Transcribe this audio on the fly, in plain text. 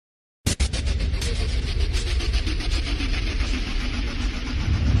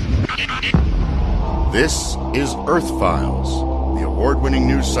This is Earth Files, the award-winning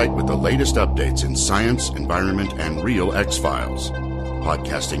news site with the latest updates in science, environment, and real X-Files.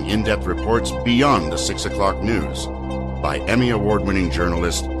 Podcasting in-depth reports beyond the 6 o'clock news by Emmy Award-winning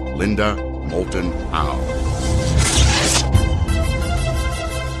journalist Linda Moulton Howe.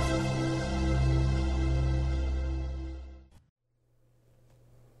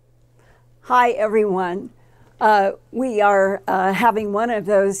 Hi, everyone. We are having one of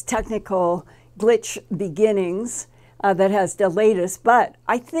those technical glitch beginnings that has delayed us, but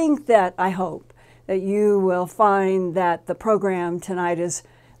I hope that you will find that the program tonight is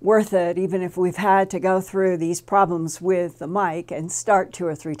worth it, even if we've had to go through these problems with the mic and start 2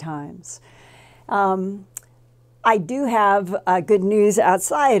 or 3 times. I do have good news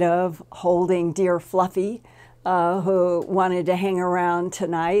outside of holding dear Fluffy, who wanted to hang around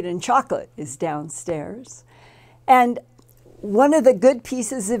tonight, and Chocolate is downstairs. And one of the good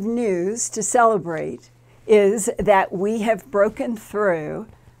pieces of news to celebrate is that we have broken through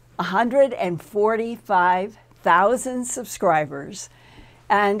 145,000 subscribers,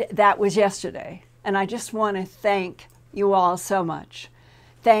 and that was yesterday. And I just want to thank you all so much.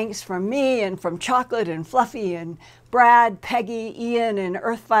 Thanks from me and from Chocolate and Fluffy and Brad, Peggy, Ian, and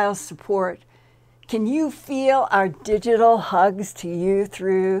Earth Files support. Can you feel our digital hugs to you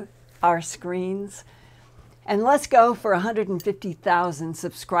through our screens? And let's go for 150,000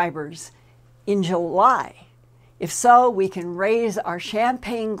 subscribers in July. If so, we can raise our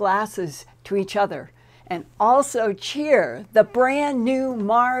champagne glasses to each other and also cheer the brand new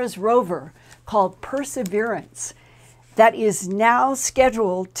Mars rover called Perseverance that is now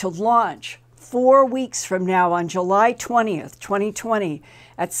scheduled to launch 4 weeks from now on July 20th, 2020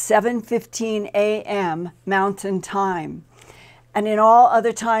 at 7:15 a.m. Mountain Time. And in all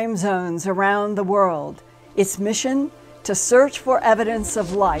other time zones around the world, its mission to search for evidence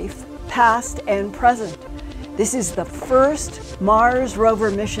of life, past and present. This is the first Mars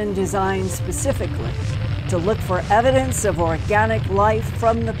rover mission designed specifically to look for evidence of organic life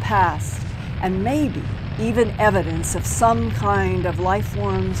from the past, and maybe even evidence of some kind of life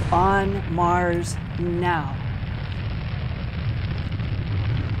forms on Mars now.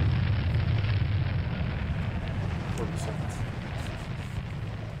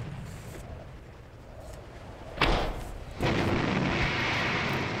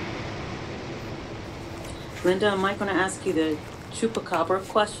 Linda, am I going to ask you the chupacabra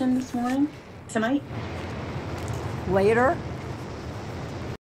question tonight? Later?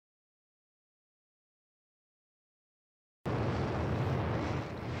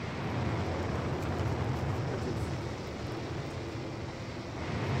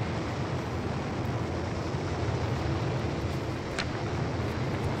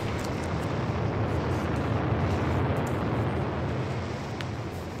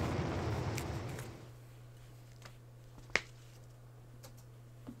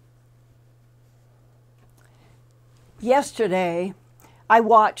 Yesterday, I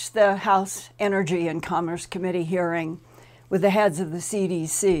watched the House Energy and Commerce Committee hearing with the heads of the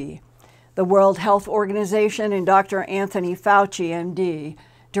CDC, the World Health Organization, and Dr. Anthony Fauci, MD,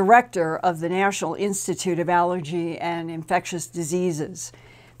 director of the National Institute of Allergy and Infectious Diseases.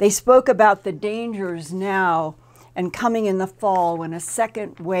 They spoke about the dangers now and coming in the fall when a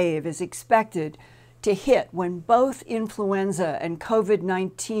second wave is expected to hit, when both influenza and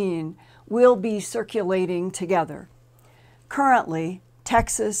COVID-19 will be circulating together. Currently,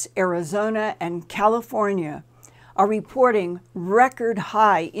 Texas, Arizona, and California are reporting record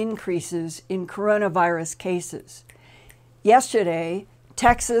high increases in coronavirus cases. Yesterday,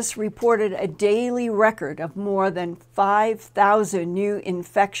 Texas reported a daily record of more than 5,000 new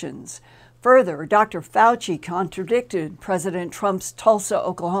infections. Further, Dr. Fauci contradicted President Trump's Tulsa,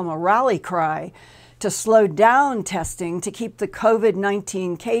 Oklahoma rally cry to slow down testing to keep the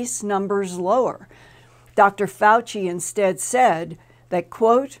COVID-19 case numbers lower. Dr. Fauci instead said that,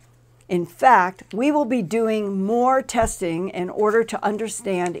 quote, "In fact, we will be doing more testing in order to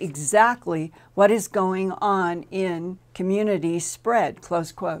understand exactly what is going on in community spread,"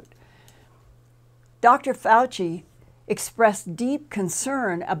 close quote. Dr. Fauci expressed deep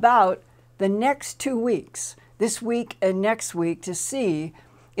concern about the next 2 weeks, this week and next week, to see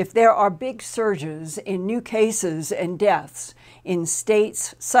if there are big surges in new cases and deaths in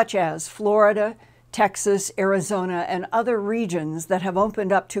states such as Florida, Texas, Arizona, and other regions that have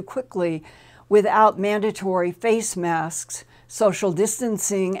opened up too quickly without mandatory face masks, social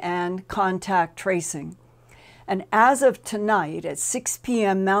distancing, and contact tracing. And as of tonight at 6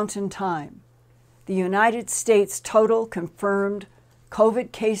 p.m. Mountain Time, the United States total confirmed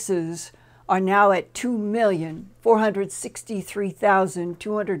COVID cases are now at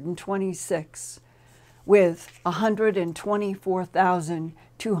 2,463,226. with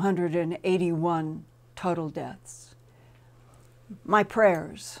 124,281 total deaths. My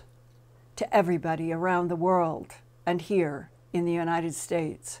prayers to everybody around the world and here in the United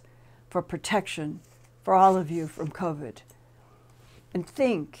States for protection for all of you from COVID. And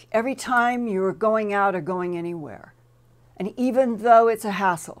think, every time you're going out or going anywhere, and even though it's a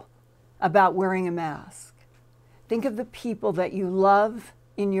hassle about wearing a mask, think of the people that you love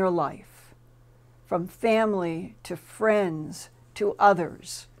in your life, from family to friends to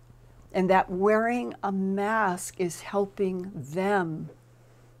others, and that wearing a mask is helping them.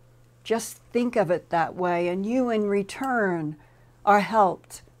 Just think of it that way, and you in return are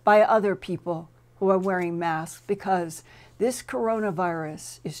helped by other people who are wearing masks, because this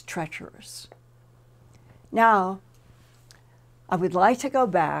coronavirus is treacherous. Now, I would like to go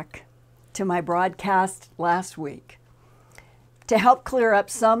back to my broadcast last week to help clear up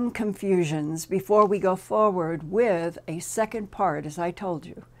some confusions before we go forward with a second part, as I told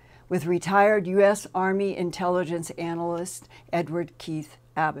you, with retired U.S. Army intelligence analyst Edward Keith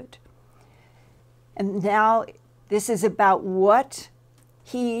Abbott. And now this is about what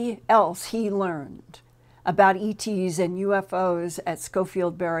he learned about ETs and UFOs at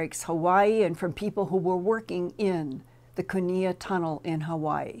Schofield Barracks, Hawaii, and from people who were working in the Kunia Tunnel in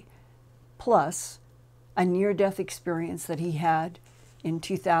Hawaii, plus a near-death experience that he had in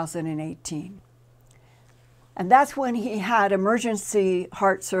 2018. And that's when he had emergency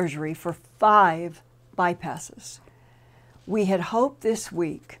heart surgery for 5 bypasses. We had hoped this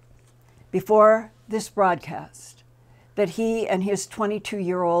week, before this broadcast, that he and his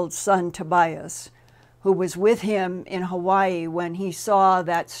 22-year-old son, Tobias, who was with him in Hawaii when he saw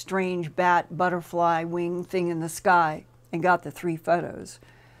that strange bat butterfly wing thing in the sky and got the 3 photos.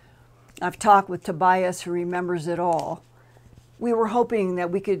 I've talked with Tobias, who remembers it all. We were hoping that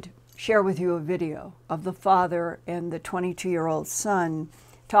we could share with you a video of the father and the 22-year-old son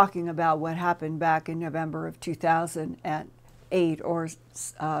talking about what happened back in November of 2008, or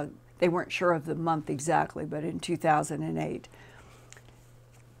they weren't sure of the month exactly, but in 2008.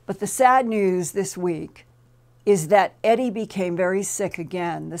 But the sad news this week is that Eddie became very sick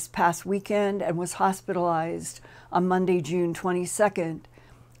again this past weekend and was hospitalized on Monday, June 22nd,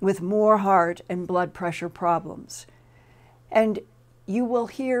 with more heart and blood pressure problems. And you will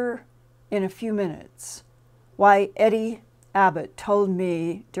hear in a few minutes why Eddie Abbott told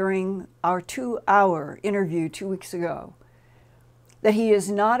me during our 2-hour interview 2 weeks ago that he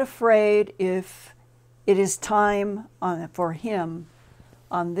is not afraid if it is time for him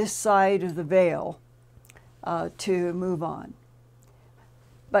on this side of the veil to move on.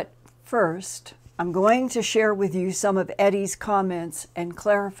 But first, I'm going to share with you some of Eddie's comments and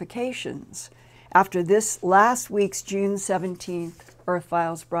clarifications after this last week's June 17th Earth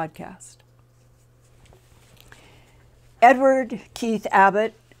Files broadcast. Edward Keith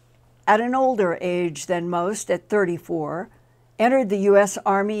Abbott, at an older age than most, at 34, entered the U.S.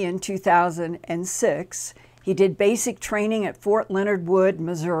 Army in 2006. He did basic training at Fort Leonard Wood,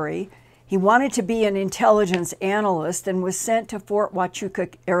 Missouri. He wanted to be an intelligence analyst and was sent to Fort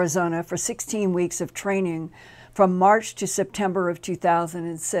Huachuca, Arizona for 16 weeks of training from March to September of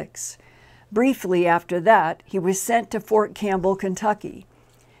 2006. Briefly after that, he was sent to Fort Campbell, Kentucky.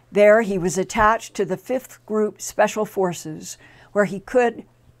 There, he was attached to the 5th Group Special Forces, where he could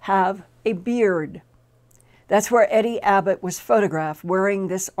have a beard. That's where Eddie Abbott was photographed wearing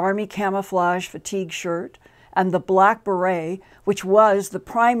this Army camouflage fatigue shirt and the black beret, which was the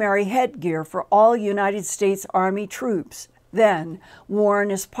primary headgear for all United States Army troops, then worn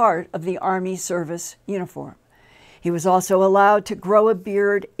as part of the Army service uniform. He was also allowed to grow a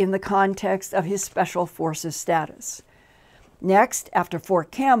beard in the context of his Special Forces status. Next, after Fort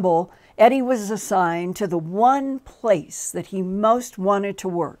Campbell, Eddie was assigned to the one place that he most wanted to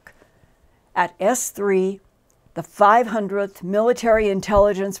work, at S3, the 500th Military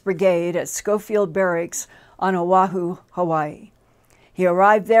Intelligence Brigade at Schofield Barracks on Oahu, Hawaii. He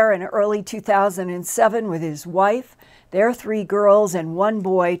arrived there in early 2007 with his wife, their 3 girls, and 1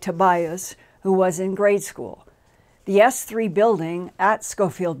 boy, Tobias, who was in grade school. The S3 building at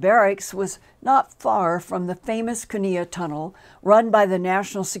Schofield Barracks was not far from the famous Kunia Tunnel run by the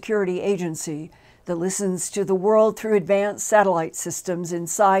National Security Agency that listens to the world through advanced satellite systems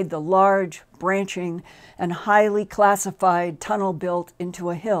inside the large, branching, and highly classified tunnel built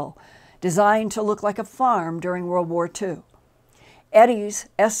into a hill, designed to look like a farm during World War II. Eddie's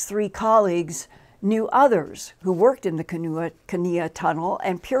S3 colleagues knew others who worked in the Kunia Tunnel,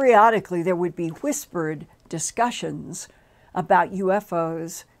 and periodically there would be whispered discussions about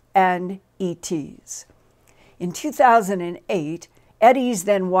UFOs and ETs. In 2008, Eddie's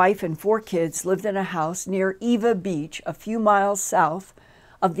then wife and 4 kids lived in a house near Eva Beach, a few miles south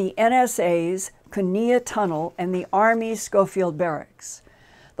of the NSA's Cunea Tunnel and the Army's Schofield Barracks.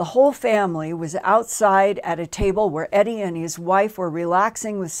 The whole family was outside at a table where Eddie and his wife were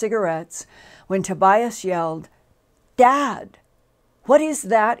relaxing with cigarettes when Tobias yelled, "Dad, what is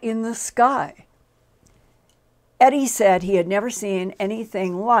that in the sky?" Eddie said he had never seen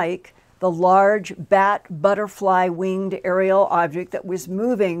anything like the large bat butterfly-winged aerial object that was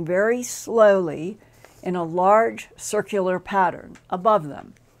moving very slowly in a large circular pattern above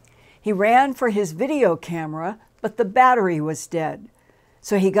them. He ran for his video camera, but the battery was dead.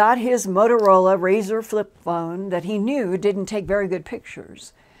 So he got his Motorola Razr flip phone that he knew didn't take very good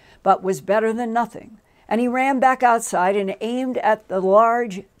pictures, but was better than nothing. And he ran back outside and aimed at the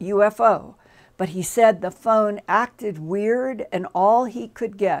large UFO. But he said the phone acted weird and all he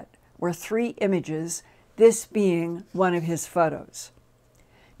could get were 3 images, this being one of his photos.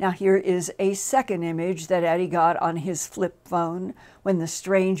 Now here is a second image that Eddie got on his flip phone when the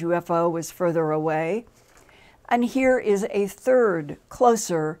strange UFO was further away. And here is a third,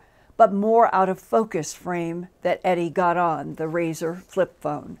 closer, but more out of focus frame that Eddie got on the Razr flip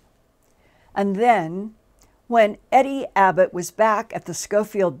phone. And then, when Eddie Abbott was back at the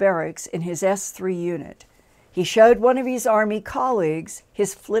Schofield Barracks in his S3 unit, he showed one of his Army colleagues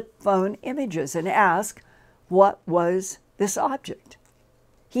his flip phone images and asked, what was this object?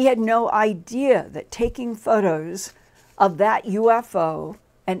 He had no idea that taking photos of that UFO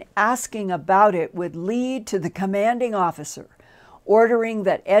and asking about it would lead to the commanding officer ordering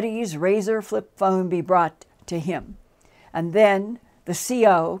that Eddie's Razr flip phone be brought to him. And then the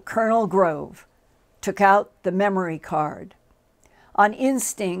CO, Colonel Grove, took out the memory card. On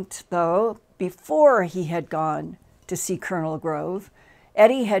instinct, though, before he had gone to see Colonel Grove,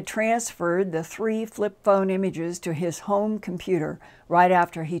 Eddie had transferred the 3 flip phone images to his home computer right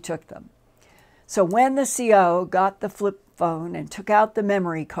after he took them. So when the CO got the flip phone and took out the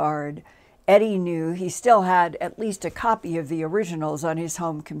memory card, Eddie knew he still had at least a copy of the originals on his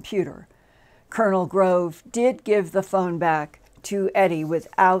home computer. Colonel Grove did give the phone back to Eddie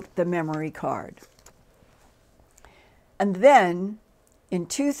without the memory card. And then, in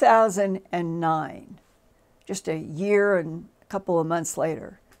 2009, just a year and a couple of months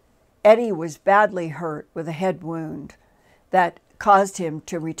later, Eddie was badly hurt with a head wound that caused him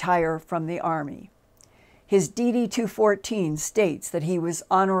to retire from the Army. His DD-214 states that he was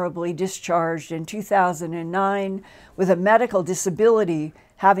honorably discharged in 2009 with a medical disability,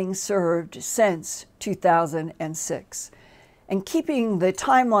 having served since 2006. And keeping the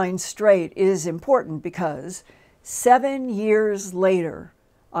timeline straight is important because 7 years later,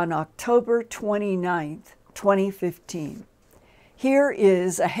 on October 29th, 2015, here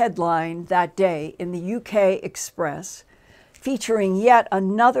is a headline that day in the UK Express featuring yet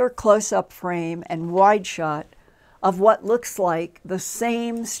another close-up frame and wide shot of what looks like the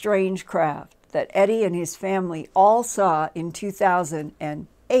same strange craft that Eddie and his family all saw in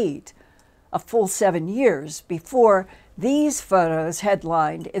 2008, a full 7 years before these photos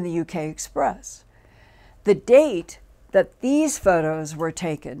headlined in the UK Express. The date that these photos were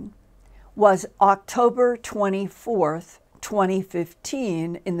taken was October 24th,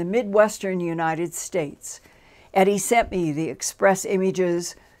 2015 in the Midwestern United States. Eddie sent me the Express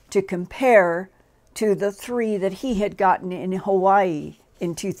images to compare to the 3 that he had gotten in Hawaii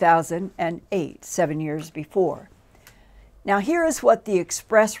in 2008, 7 years before. Now here is what the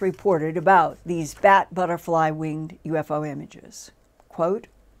Express reported about these bat butterfly-winged UFO images. Quote,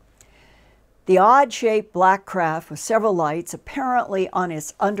 "The odd-shaped black craft with several lights apparently on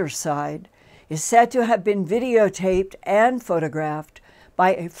its underside is said to have been videotaped and photographed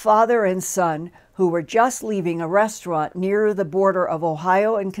by a father and son who were just leaving a restaurant near the border of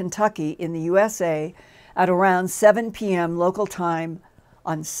Ohio and Kentucky in the USA at around 7 p.m. local time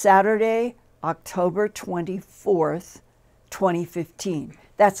on Saturday, October 24th, 2015.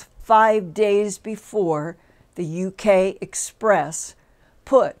 That's 5 days before the UK Express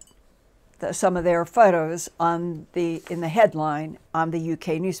put some of their photos in the headline on the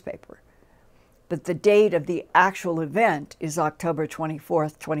UK newspaper. But the date of the actual event is October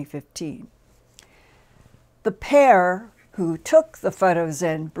 24th, 2015. The pair who took the photos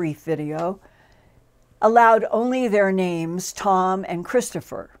and brief video allowed only their names, Tom and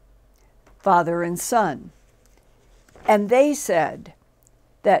Christopher, father and son. And they said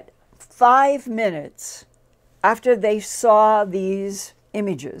that 5 minutes after they saw these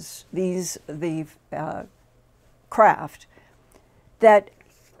images, the craft, that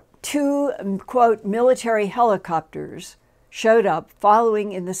 2, quote, military helicopters showed up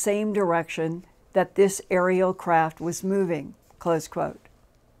following in the same direction that this aerial craft was moving. close quote.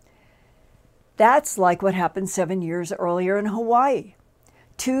 That's like what happened 7 years earlier in Hawaii.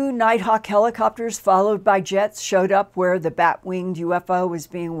 2 Nighthawk helicopters followed by jets showed up where the bat-winged UFO was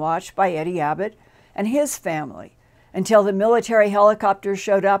being watched by Eddie Abbott and his family, until the military helicopters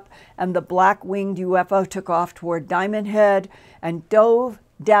showed up and the black-winged UFO took off toward Diamond Head and dove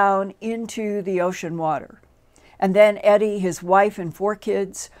down into the ocean water. And then Eddie, his wife, and 4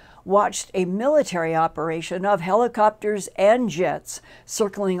 kids watched a military operation of helicopters and jets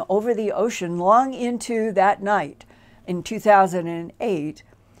circling over the ocean long into that night in 2008,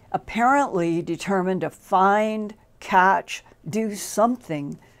 apparently determined to find, catch, do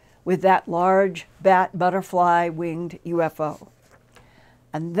something with that large bat butterfly winged UFO.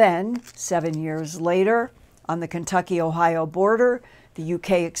 And then, 7 years later, on the Kentucky-Ohio border, the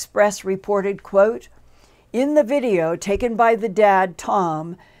UK Express reported, quote, "In the video taken by the dad,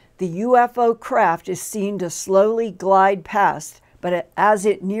 Tom, the UFO craft is seen to slowly glide past, but as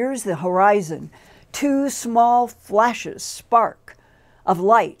it nears the horizon, 2 small flashes, spark, of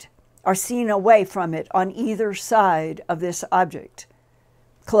light are seen away from it on either side of this object."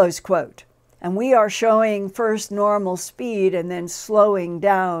 Close quote. And we are showing first normal speed and then slowing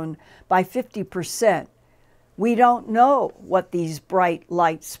down by 50%. We don't know what these bright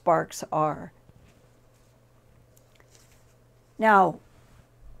light sparks are. Now,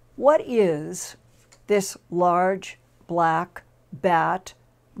 what is this large black bat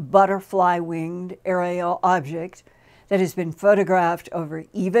butterfly-winged aerial object that has been photographed over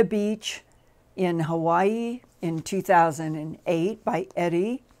Eva Beach in Hawaii in 2008 by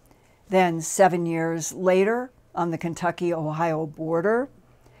Eddie, then 7 years later on the Kentucky-Ohio border,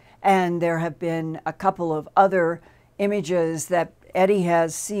 and there have been a couple of other images that Eddie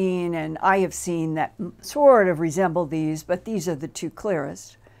has seen and I have seen that sort of resemble these, but these are the 2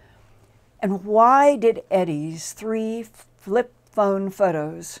 clearest. And why did Eddie's 3 flip phone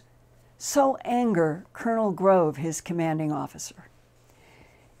photos so anger Colonel Grove, his commanding officer?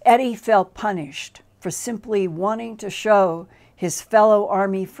 Eddie felt punished for simply wanting to show his fellow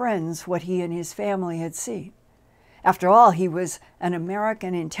Army friends what he and his family had seen. After all, he was an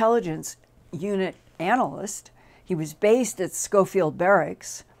American intelligence unit analyst. He was based at Schofield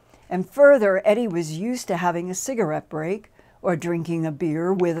Barracks. And further, Eddie was used to having a cigarette break or drinking a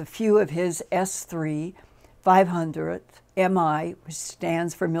beer with a few of his S3 500th MI, which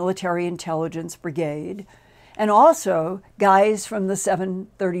stands for Military Intelligence Brigade, and also guys from the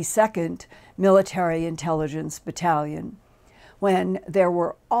 732nd Military Intelligence Battalion, when there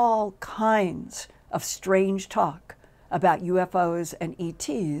were all kinds of strange talk about UFOs and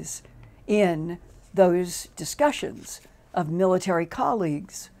ETs in those discussions of military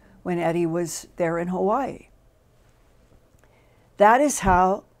colleagues when Eddie was there in Hawaii. That is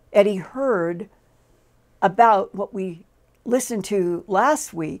how Eddie heard about what we listened to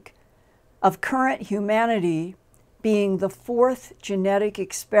last week of current humanity being the 4th genetic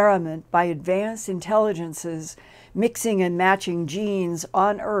experiment by advanced intelligences mixing and matching genes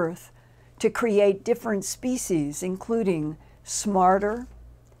on Earth to create different species, including smarter,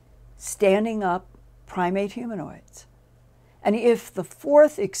 standing up primate humanoids. And if the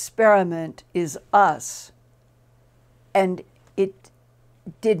 4th experiment is us, and it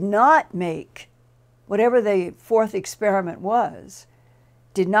did not make, whatever the 4th experiment was,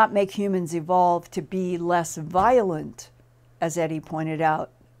 did not make humans evolve to be less violent, as Eddie pointed out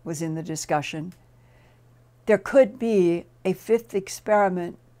was in the discussion, there could be a 5th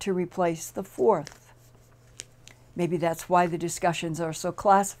experiment to replace the 4th. Maybe that's why the discussions are so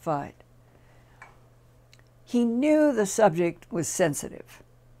classified. He knew the subject was sensitive,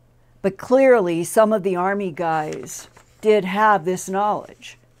 but clearly some of the Army guys did have this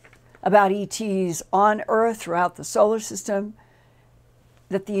knowledge about ETs on Earth throughout the solar system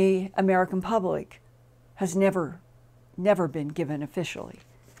that the American public has never been given officially.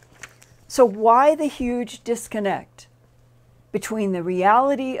 So why the huge disconnect between the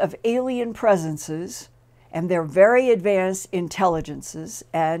reality of alien presences and their very advanced intelligences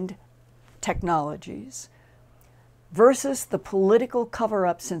and technologies versus the political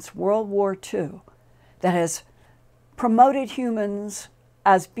cover-up since World War II that has promoted humans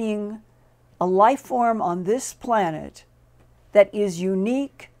as being a life form on this planet that is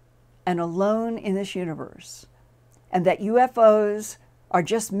unique and alone in this universe, and that UFOs are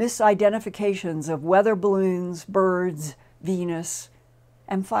just misidentifications of weather balloons, birds, Venus,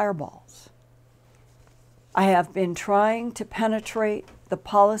 and fireballs. I have been trying to penetrate the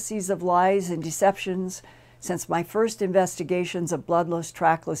policies of lies and deceptions since my first investigations of bloodless,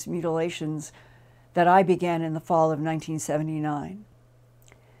 trackless mutilations that I began in the fall of 1979.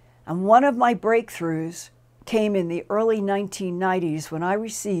 And one of my breakthroughs came in the early 1990s when I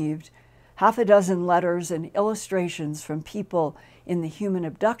received half a dozen letters and illustrations from people in the human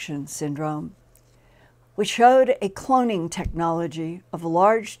abduction syndrome, which showed a cloning technology of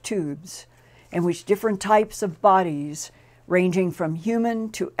large tubes in which different types of bodies, ranging from human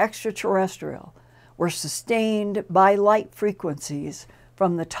to extraterrestrial, were sustained by light frequencies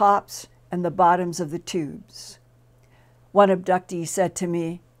from the tops and the bottoms of the tubes. One abductee said to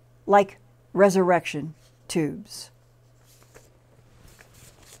me, like resurrection tubes.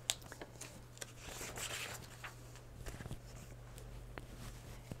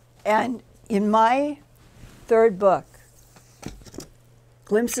 And in my third book,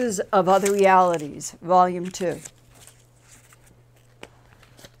 Glimpses of Other Realities, Volume 2,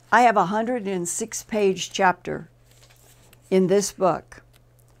 I have a 106-page chapter in this book,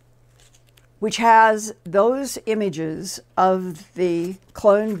 which has those images of the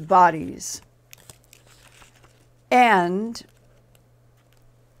cloned bodies. And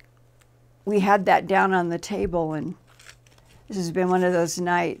we had that down on the table, and this has been one of those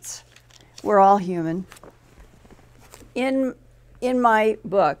nights. We're all human. In my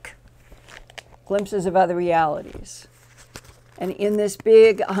book, Glimpses of Other Realities, and in this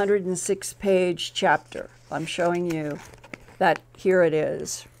big 106-page chapter, I'm showing you that here it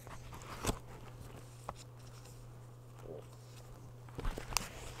is.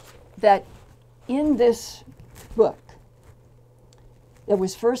 That in this book, that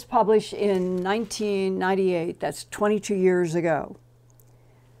was first published in 1998, that's 22 years ago,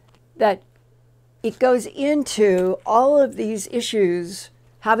 that it goes into all of these issues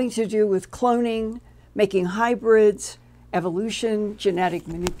having to do with cloning, making hybrids, evolution, genetic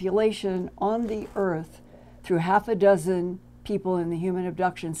manipulation on the Earth through half a dozen people in the human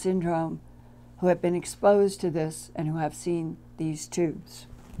abduction syndrome who have been exposed to this and who have seen these tubes.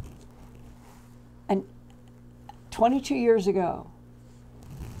 And 22 years ago,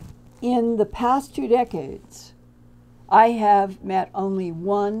 in the past 2 decades, I have met only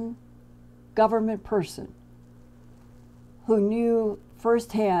one government person who knew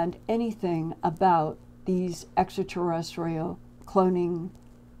firsthand anything about these extraterrestrial cloning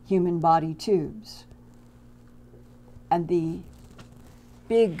human body tubes and the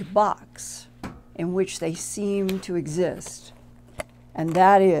big box in which they seem to exist. And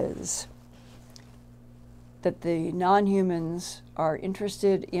that is that the non-humans are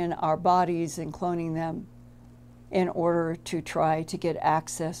interested in our bodies and cloning them in order to try to get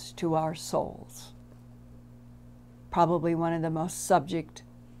access to our souls. Probably one of the most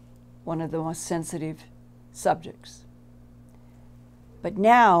sensitive subjects. But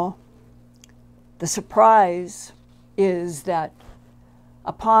now, the surprise is that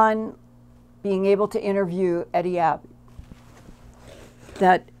upon being able to interview Eddie Abbott,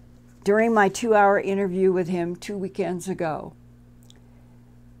 that during my 2-hour interview with him 2 weekends ago,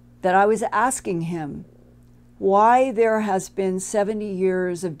 that I was asking him why there has been 70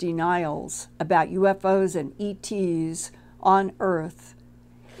 years of denials about UFOs and ETs on Earth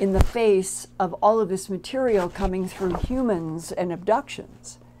in the face of all of this material coming through humans and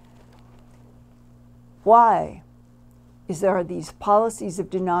abductions. Why is there these policies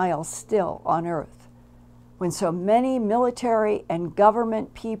of denial still on Earth when so many military and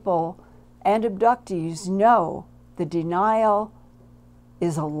government people and abductees know the denial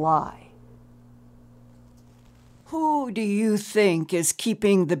is a lie? Who do you think is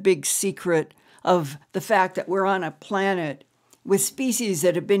keeping the big secret of the fact that we're on a planet with species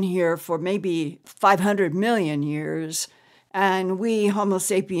that have been here for maybe 500 million years, and we, Homo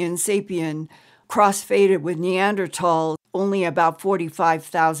sapiens sapien, cross-faded with Neanderthal only about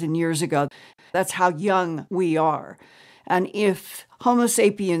 45,000 years ago? That's how young we are. And if Homo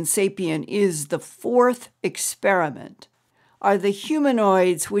sapiens sapien is the fourth experiment, are the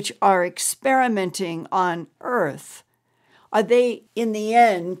humanoids which are experimenting on Earth, are they, in the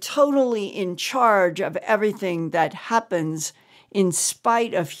end, totally in charge of everything that happens in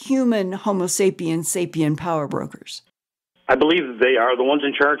spite of human Homo sapiens sapien power brokers? I believe they are the ones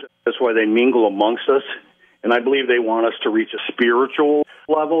in charge. That's why they mingle amongst us. And I believe they want us to reach a spiritual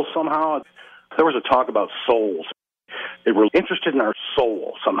level somehow. There was a talk about souls. They were interested in our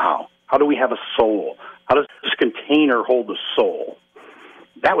soul somehow. How do we have a soul? How does this container hold the soul?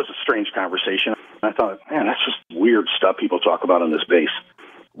 That was a strange conversation. I thought, man, that's just weird stuff people talk about on this base.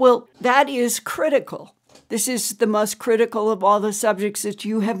 Well, that is critical. This is the most critical of all the subjects that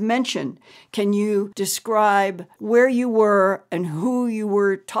you have mentioned. Can you describe where you were and who you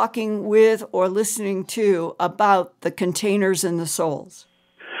were talking with or listening to about the containers and the souls?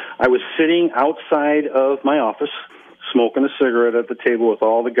 I was sitting outside of my office, smoking a cigarette at the table with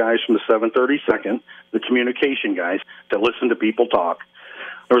all the guys from the 732nd, the communication guys that listen to people talk.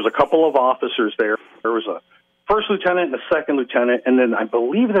 There was a couple of officers there. There was a first lieutenant and a second lieutenant, and then I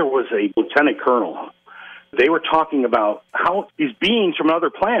believe there was a lieutenant colonel. They were talking about how these beings from another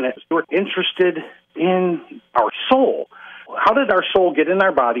planet were interested in our soul. How did our soul get in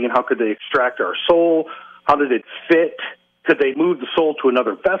our body, and how could they extract our soul? How did it fit? Could they move the soul to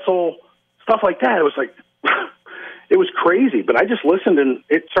another vessel? Stuff like that. It was like, it was crazy, but I just listened, and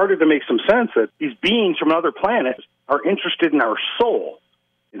it started to make some sense that these beings from another planet are interested in our soul.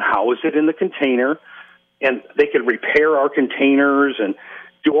 And how is it in the container? And they could repair our containers and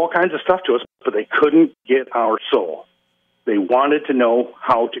do all kinds of stuff to us, but they couldn't get our soul. They wanted to know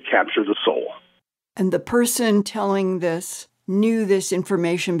how to capture the soul. And the person telling this knew this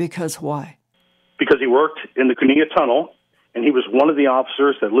information because why? Because he worked in the Cunea Tunnel, and he was one of the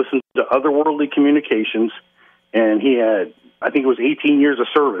officers that listened to otherworldly communications, and he had, I think it was 18 years of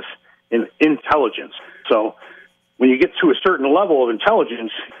service in intelligence. So when you get to a certain level of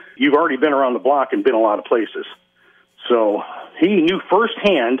intelligence, you've already been around the block and been a lot of places. So he knew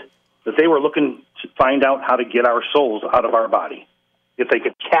firsthand that they were looking to find out how to get our souls out of our body, if they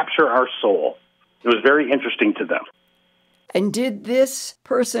could capture our soul. It was very interesting to them. And did this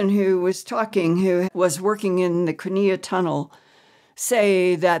person who was talking, who was working in the Cunea Tunnel,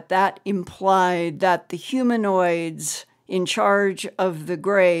 say that that implied that the humanoids in charge of the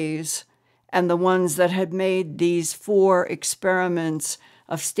Greys and the ones that had made these 4 experiments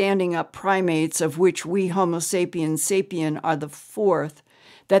of standing up primates, of which we Homo sapiens sapien are the 4th,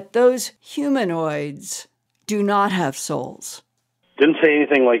 that those humanoids do not have souls? Didn't say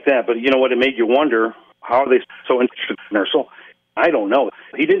anything like that, but you know what? It made you wonder, how are they so interested in our soul? I don't know.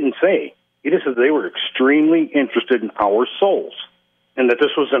 He didn't say. He just said they were extremely interested in our souls, and that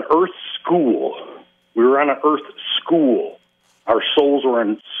this was an Earth school. We were on an Earth school. Our souls were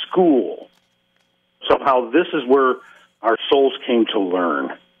in school. Somehow this is where our souls came to learn.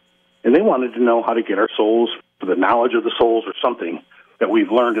 And they wanted to know how to get our souls, for the knowledge of the souls or something that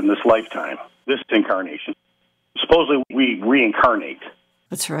we've learned in this lifetime, this incarnation. Supposedly we reincarnate.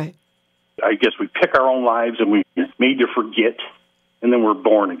 That's right. I guess we pick our own lives and we made to forget, and then we're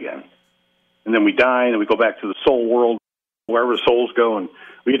born again. And then we die, and then we go back to the soul world, wherever the souls go, and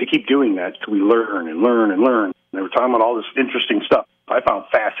we get to keep doing that till we learn and learn and learn. And they were talking about all this interesting stuff I found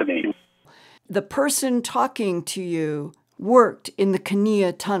fascinating. The person talking to you worked in the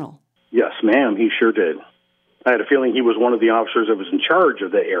Cunea Tunnel. Yes, ma'am, he sure did. I had a feeling he was one of the officers that was in charge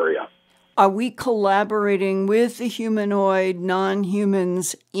of the area. Are we collaborating with the humanoid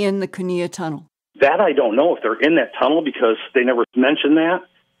non-humans in the Cunea Tunnel? That I don't know if they're in that tunnel, because they never mentioned that.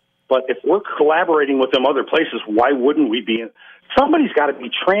 But if we're collaborating with them other places, why wouldn't we be? Somebody's got to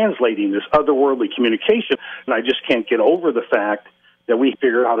be translating this otherworldly communication, and I just can't get over the fact that we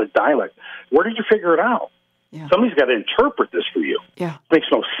figured out a dialect. Where did you figure it out? Yeah. Somebody's got to interpret this for you. Yeah. It makes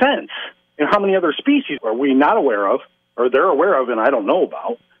no sense. And how many other species are we not aware of, or they're aware of and I don't know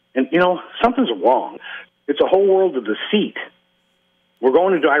about? And, you know, something's wrong. It's a whole world of deceit. We're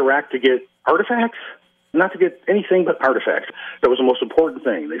going into Iraq to get artifacts, not to get anything but artifacts. That was the most important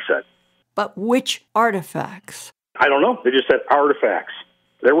thing, they said. But which artifacts? I don't know. They just said artifacts.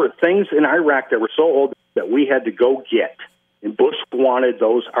 There were things in Iraq that were so old that we had to go get. And Bush wanted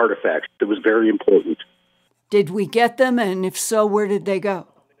those artifacts. It was very important. Did we get them? And if so, where did they go?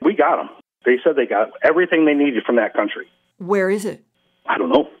 We got them. They said they got everything they needed from that country. Where is it? I don't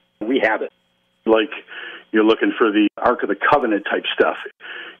know. We have it. Like you're looking for the Ark of the Covenant type stuff.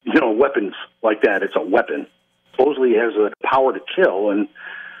 You know, weapons like that. It's a weapon. Supposedly it has the power to kill, and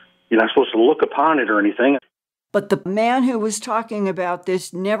you're not supposed to look upon it or anything. But the man who was talking about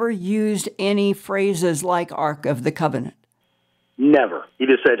this never used any phrases like Ark of the Covenant. Never. He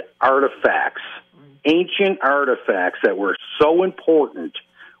just said artifacts. Ancient artifacts that were so important,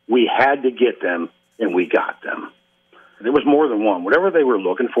 we had to get them, and we got them. There was more than one. Whatever they were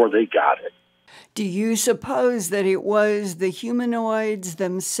looking for, they got it. Do you suppose that it was the humanoids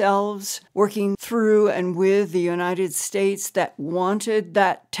themselves working through and with the United States that wanted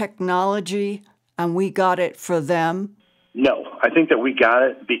that technology, and we got it for them? No, I think that we got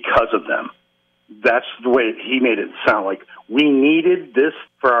it because of them. That's the way he made it sound like. We needed this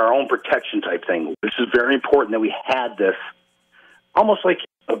for our own protection type thing. This is very important that we had this. Almost like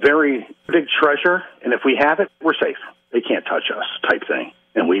a very big treasure, and if we have it, we're safe. They can't touch us type thing,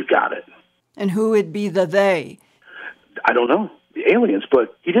 and we've got it. And who would be the they? I don't know, the aliens,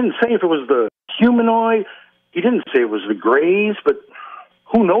 but he didn't say if it was the humanoid. He didn't say it was the Greys, but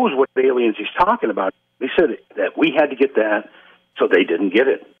who knows what aliens he's talking about. They said that we had to get that, so they didn't get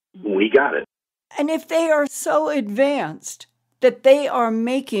it. We got it. And if they are so advanced that they are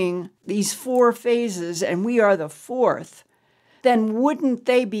making these 4 phases and we are the 4th, then wouldn't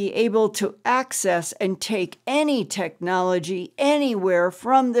they be able to access and take any technology anywhere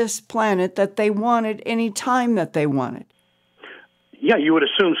from this planet that they wanted any time that they wanted? Yeah, you would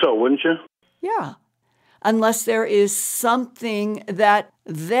assume so, wouldn't you? Yeah. Unless there is something that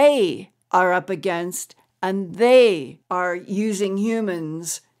they are up against and they are using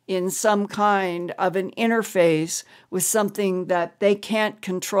humans in some kind of an interface with something that they can't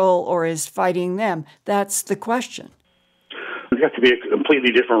control or is fighting them. That's the question. It has to be a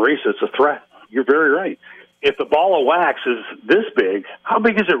completely different race. It's a threat. You're very right. If the ball of wax is this big, how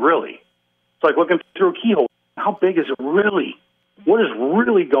big is it really? It's like looking through a keyhole. How big is it really? What is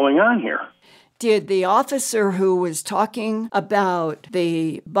really going on here? Did the officer who was talking about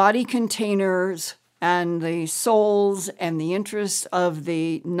the body containers and the souls and the interest of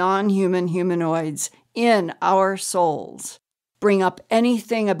the non-human humanoids in our souls bring up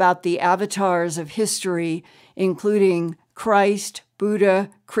anything about the avatars of history, including Christ,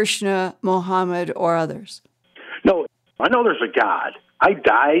 Buddha, Krishna, Mohammed, or others? No, I know there's a God. I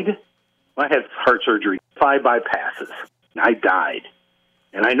died. I had heart surgery, 5 bypasses. I died.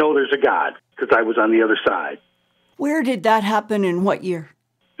 And I know there's a God because I was on the other side. Where did that happen in what year?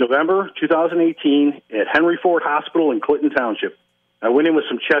 November 2018 at Henry Ford Hospital in Clinton Township. I went in with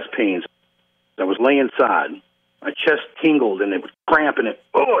some chest pains. I was laying inside. My chest tingled and it was cramping. It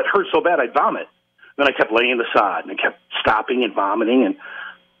hurt so bad I'd vomit. Then I kept laying aside and I kept stopping and vomiting. And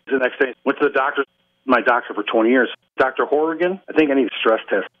the next day, went to the doctor, my doctor for 20 years. Dr. Horrigan, I think I need a stress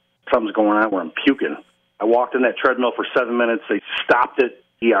test. Something's going on where I'm puking. I walked in that treadmill for 7 minutes. They stopped it.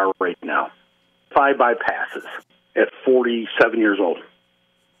 ER right now. 5 bypasses at 47 years old.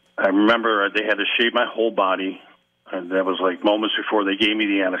 I remember they had to shave my whole body. And that was like moments before they gave me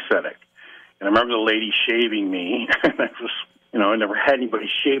the anesthetic. And I remember the lady shaving me. And I was, I never had anybody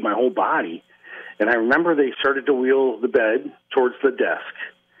shave my whole body. And I remember they started to wheel the bed towards the desk.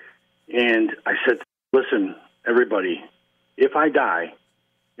 And I said, listen, everybody, if I die,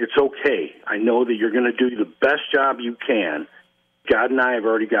 it's okay. I know that you're going to do the best job you can. God and I have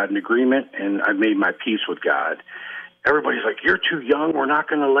already got an agreement, and I've made my peace with God. Everybody's like, you're too young. We're not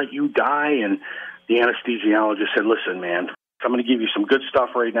going to let you die. And the anesthesiologist said, listen, man, I'm going to give you some good stuff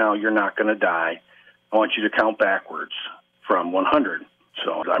right now. You're not going to die. I want you to count backwards from 100.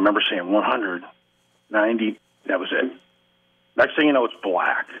 So I remember saying 100, 90, that was it. Next thing you know, it's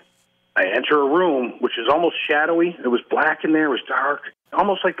black. I enter a room, which is almost shadowy. It was black in there. It was dark,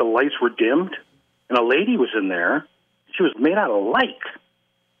 almost like the lights were dimmed. And a lady was in there. She was made out of light.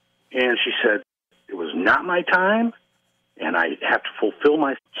 And she said, it was not my time, and I have to fulfill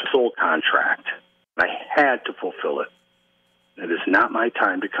my soul contract. I had to fulfill it. It is not my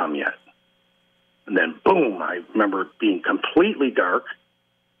time to come yet. And then, boom, I remember being completely dark.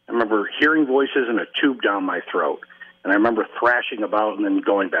 I remember hearing voices and a tube down my throat. And I remember thrashing about and then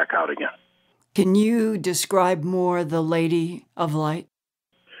going back out again. Can you describe more the Lady of Light?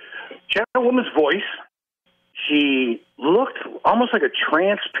 She had a woman's voice. She looked almost like a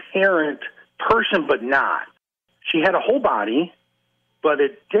transparent person, but not. She had a whole body, but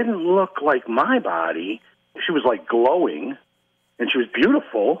it didn't look like my body. She was like glowing, and she was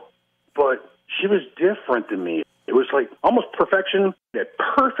beautiful, but she was different than me. It was like almost perfection, that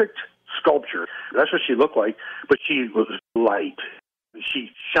perfect sculpture. That's what she looked like, but she was light.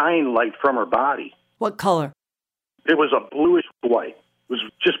 She shined light from her body. What color? It was a bluish white. It was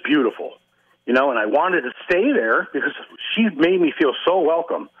just beautiful. And I wanted to stay there because she made me feel so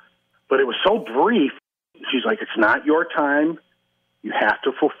welcome. But it was so brief. She's like, it's not your time. You have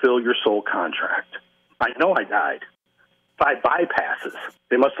to fulfill your soul contract. I know I died. 5 bypasses.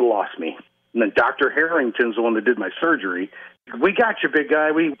 They must have lost me. And then Dr. Harrington's the one that did my surgery. We got you, big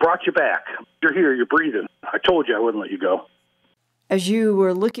guy. We brought you back. You're here. You're breathing. I told you I wouldn't let you go. As you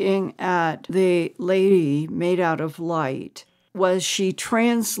were looking at the lady made out of light, was she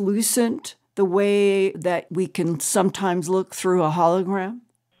translucent the way that we can sometimes look through a hologram?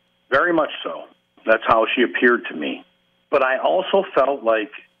 Very much so. That's how she appeared to me. But I also felt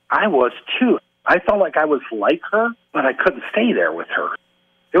like I was too. I felt like I was like her, but I couldn't stay there with her.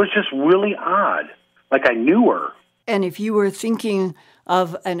 It was just really odd, like I knew her. And if you were thinking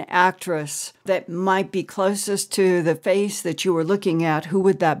of an actress that might be closest to the face that you were looking at, who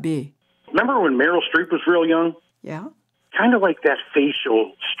would that be? Remember when Meryl Streep was real young? Yeah. Kind of like that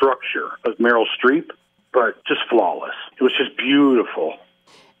facial structure of Meryl Streep, but just flawless. It was just beautiful.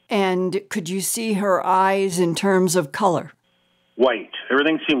 And could you see her eyes in terms of color? White.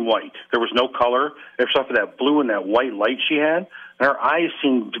 Everything seemed white. There was no color except for that blue and that white light she had. And her eyes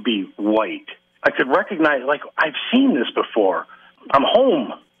seemed to be white. I could recognize, like, I've seen this before. I'm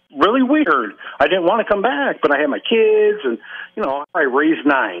home. Really weird. I didn't want to come back, but I had my kids, and, I raised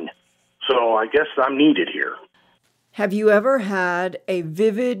 9. So I guess I'm needed here. Have you ever had a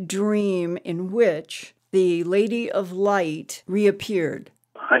vivid dream in which the Lady of Light reappeared?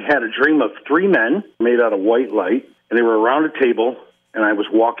 I had a dream of 3 men made out of white light, and they were around a table, and I was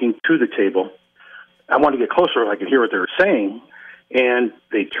walking to the table. I wanted to get closer so I could hear what they were saying, and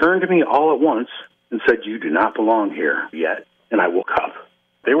they turned to me all at once and said, "You do not belong here yet." And I woke up.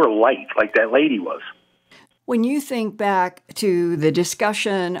 They were light, like that lady was. When you think back to the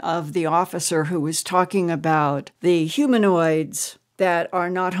discussion of the officer who was talking about the humanoids that are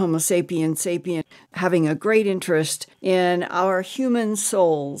not Homo sapiens sapien having a great interest in our human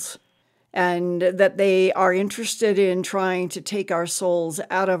souls, and that they are interested in trying to take our souls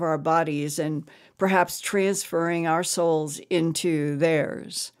out of our bodies and perhaps transferring our souls into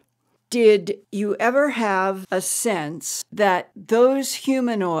theirs. Did you ever have a sense that those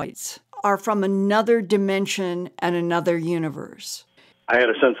humanoids are from another dimension and another universe? I had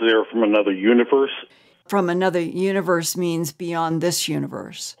a sense they were from another universe. From another universe means beyond this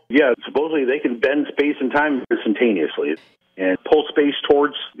universe. Yeah, supposedly they can bend space and time instantaneously and pull space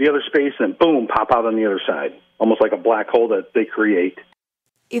towards the other space and boom, pop out on the other side, almost like a black hole that they create.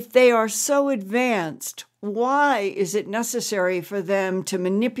 If they are so advanced, why is it necessary for them to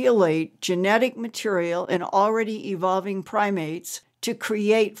manipulate genetic material in already evolving primates to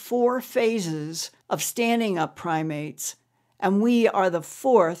create 4 phases of standing up primates, and we are the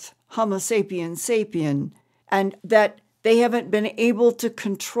 4th Homo sapiens sapien, and that they haven't been able to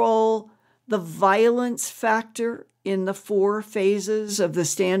control the violence factor in the 4 phases of the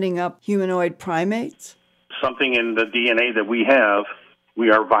standing up humanoid primates? Something in the DNA that we have, we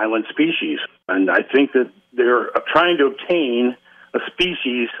are violent species. And I think that they're trying to obtain a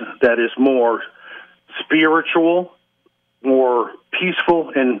species that is more spiritual, more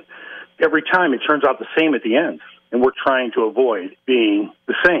peaceful, and every time it turns out the same at the end. And we're trying to avoid being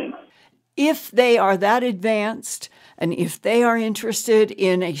the same. If they are that advanced, and if they are interested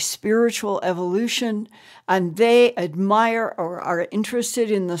in a spiritual evolution, and they admire or are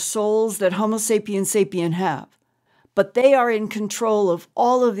interested in the souls that Homo sapiens sapien have, but they are in control of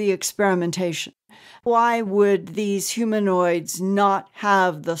all of the experimentation, why would these humanoids not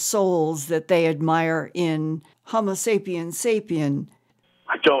have the souls that they admire in Homo sapiens sapien?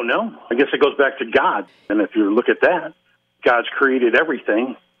 I don't know. I guess it goes back to God. And if you look at that, God's created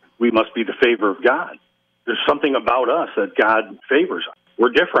everything. We must be the favor of God. There's something about us that God favors. We're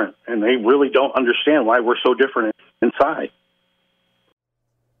different, and they really don't understand why we're so different inside.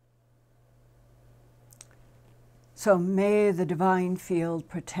 So may the divine field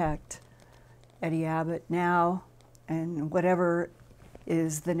protect Eddie Abbott now and whatever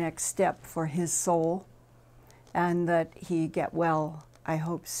is the next step for his soul, and that he get well, I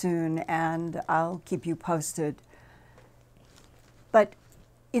hope soon, and I'll keep you posted. But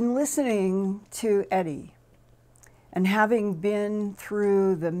in listening to Eddie and having been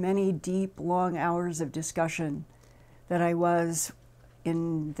through the many deep, long hours of discussion that I was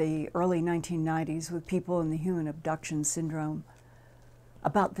in the early 1990s with people in the human abduction syndrome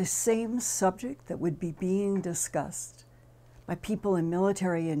about this same subject that would be being discussed by people in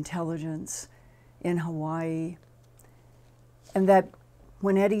military intelligence in Hawaii, and that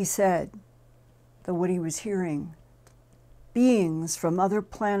when Eddie said that what he was hearing, beings from other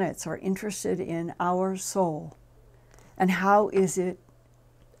planets are interested in our soul, and how is it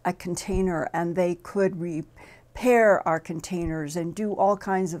a container, and they could repair our containers and do all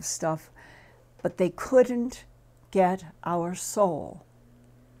kinds of stuff, but they couldn't get our soul.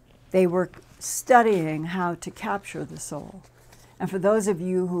 They were studying how to capture the soul. And for those of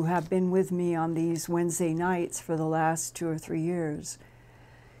you who have been with me on these Wednesday nights for the last 2 or 3 years,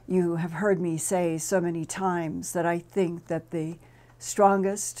 you have heard me say so many times that I think that the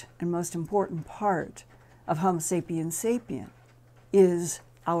strongest and most important part of Homo sapiens sapien is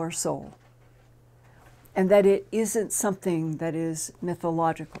our soul, and that it isn't something that is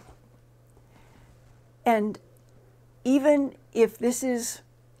mythological. And even if this is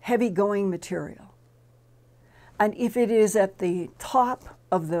heavy-going material, and if it is at the top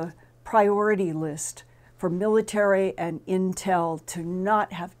of the priority list for military and intel to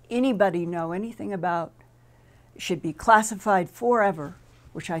not have anybody know anything about, should be classified forever,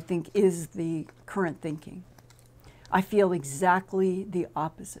 which I think is the current thinking, I feel exactly the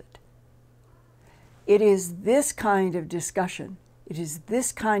opposite. It is this kind of discussion, it is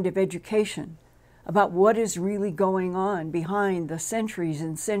this kind of education about what is really going on behind the centuries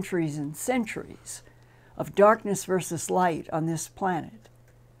and centuries and centuries of darkness versus light on this planet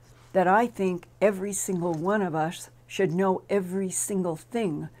that I think every single one of us should know every single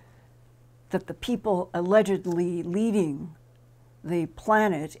thing that the people allegedly leading the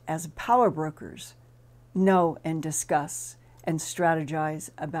planet as power brokers know and discuss and strategize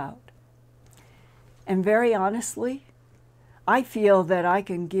about. And very honestly, I feel that I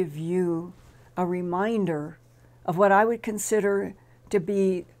can give you a reminder of what I would consider to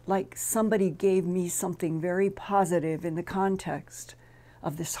be like somebody gave me something very positive in the context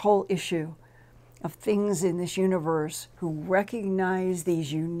of this whole issue of things in this universe who recognize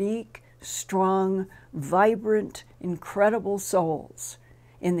these unique, strong, vibrant, incredible souls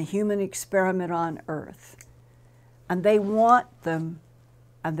in the human experiment on Earth. And they want them,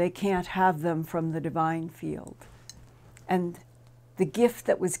 and they can't have them from the divine field. And the gift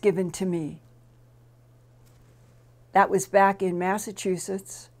that was given to me, that was back in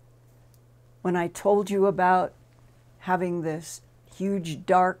Massachusetts when I told you about having this huge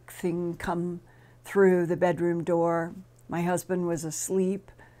dark thing come through the bedroom door. My husband was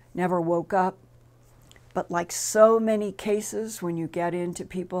asleep, never woke up. But like so many cases, when you get into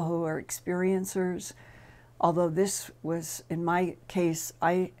people who are experiencers, although this was, in my case,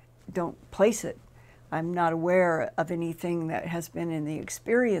 I don't place it. I'm not aware of anything that has been in the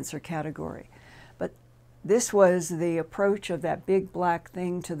experiencer category. But this was the approach of that big black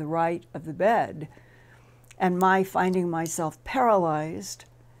thing to the right of the bed, and my finding myself paralyzed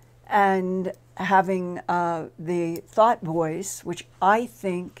and having the thought voice, which I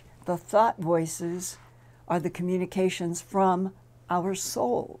think the thought voices are the communications from our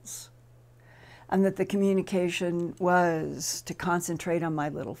souls. And that the communication was to concentrate on my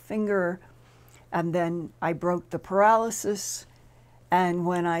little finger, and then I broke the paralysis, and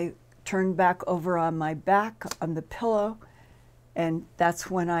when I turned back over on my back on the pillow, and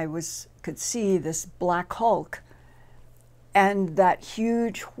that's when I could see this black Hulk and that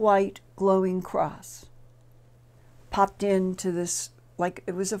huge white glowing cross popped into this, like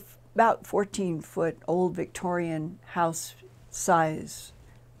it was about 14-foot old Victorian house size.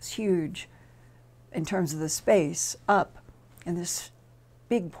 It's huge in terms of the space up, and this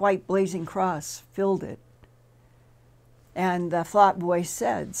big white blazing cross filled it. And the thought voice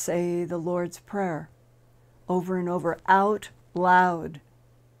said, say the Lord's Prayer over and over, out loud.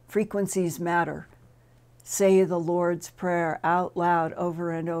 Frequencies matter. Say the Lord's Prayer out loud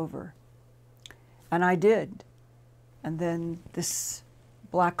over and over. And I did. And then this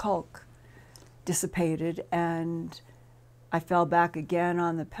black Hulk dissipated, and I fell back again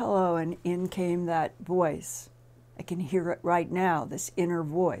on the pillow, and in came that voice. I can hear it right now, this inner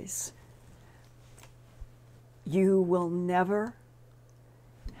voice. You will never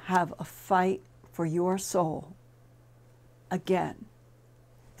have a fight for your soul again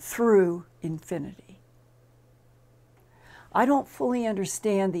through infinity. I don't fully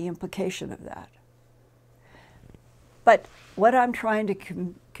understand the implication of that. But what I'm trying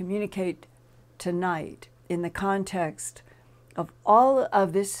to communicate tonight in the context of all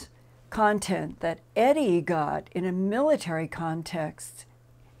of this content that Eddie got in a military context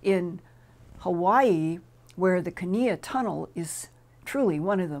in Hawaii, where the Kania Tunnel is truly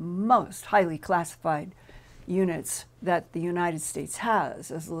one of the most highly classified units that the United States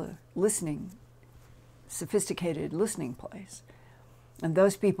has as a listening, sophisticated listening place. And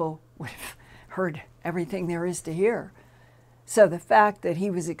those people would have heard everything there is to hear. So the fact that he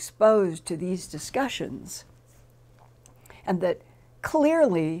was exposed to these discussions, and that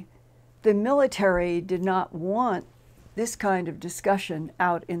clearly the military did not want this kind of discussion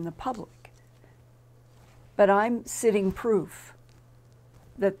out in the public. But I'm sitting proof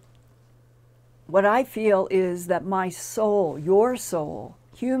that what I feel is that my soul, your soul,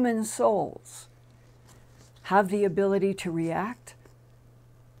 human souls, have the ability to react,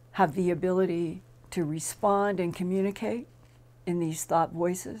 have the ability to respond and communicate in these thought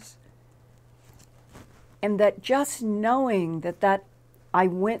voices. And that just knowing that I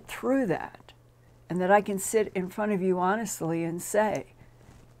went through that, and that I can sit in front of you honestly and say,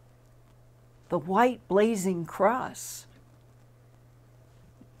 the white blazing cross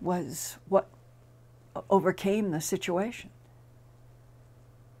was what overcame the situation.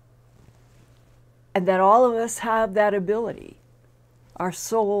 And that all of us have that ability. Our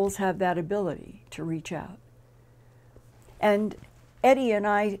souls have that ability to reach out. And Eddie and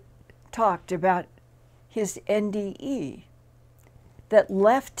I talked about his NDE that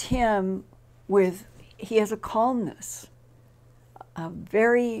left him with, he has a calmness, a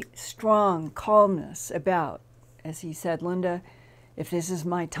very strong calmness about, as he said, Linda, if this is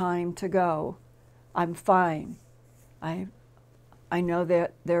my time to go, I'm fine. I know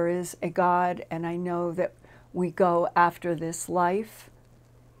that there is a God, and I know that we go after this life,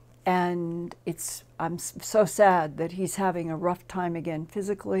 And I'm so sad that he's having a rough time again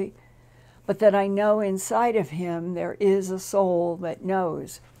physically, but that I know inside of him there is a soul that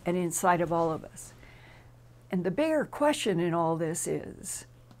knows, and inside of all of us. And the bigger question in all this is,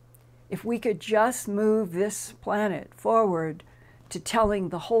 if we could just move this planet forward to telling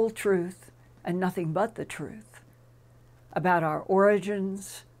the whole truth and nothing but the truth about our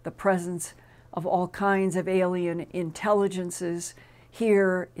origins, the presence of all kinds of alien intelligences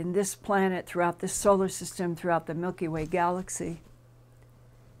here in this planet, throughout this solar system, throughout the Milky Way galaxy,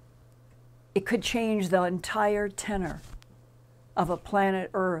 it could change the entire tenor of a planet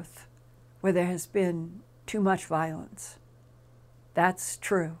Earth where there has been too much violence. That's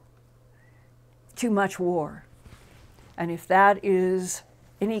true. Too much war. And if that is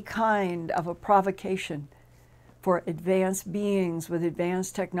any kind of a provocation for advanced beings with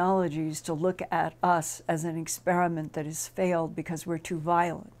advanced technologies to look at us as an experiment that has failed because we're too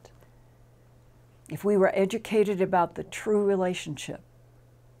violent, if we were educated about the true relationship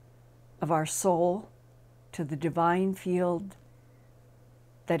of our soul to the divine field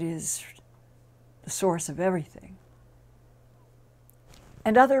that is the source of everything,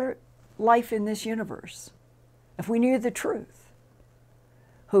 and other life in this universe, if we knew the truth,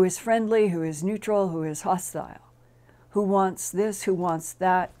 who is friendly, who is neutral, who is hostile, who wants this, who wants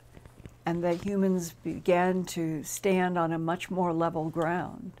that, and that humans began to stand on a much more level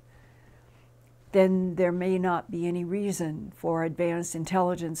ground, then there may not be any reason for advanced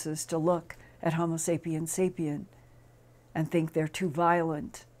intelligences to look at Homo sapiens sapien and think they're too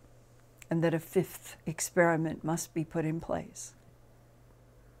violent and that a fifth experiment must be put in place.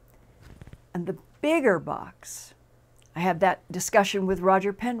 And the bigger box, I had that discussion with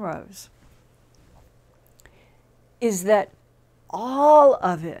Roger Penrose, is that all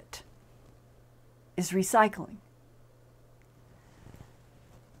of it is recycling.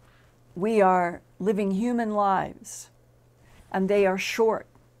 We are living human lives, and they are short,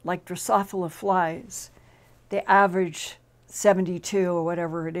 like Drosophila flies. They average 72 or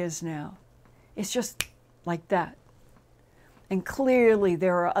whatever it is now. It's just like that. And clearly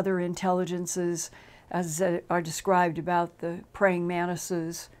there are other intelligences, as are described about the praying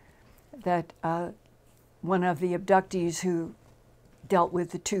mantises, that one of the abductees who dealt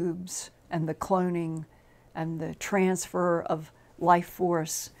with the tubes and the cloning and the transfer of life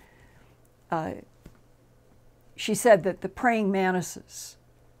force, she said that the praying mantises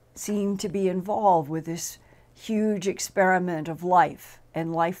seem to be involved with this huge experiment of life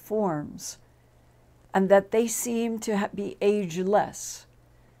and life forms, and that they seem to be ageless,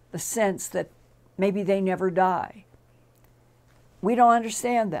 the sense that maybe they never die. We don't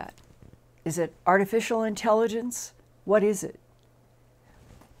understand that. Is it artificial intelligence? What is it?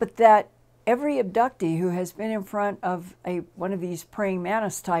 But that every abductee who has been in front of one of these praying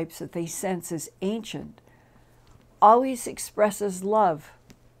mantis types that they sense is ancient always expresses love,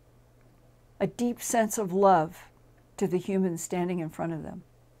 a deep sense of love to the human standing in front of them.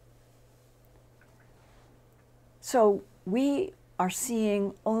 So we are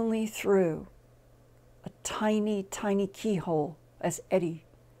seeing only through a tiny, tiny keyhole, as Eddie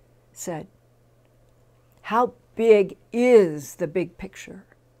said. How big is the big picture?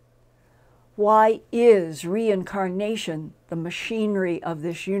 Why is reincarnation the machinery of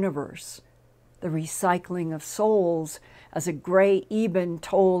this universe? The recycling of souls, as a Gray Eben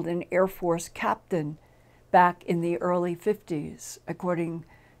told an Air Force captain back in the early 50s, according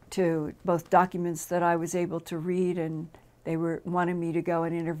to both documents that I was able to read, and they wanted me to go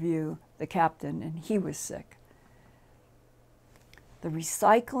and interview the captain, and he was sick. The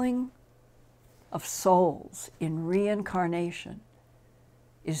recycling of souls in reincarnation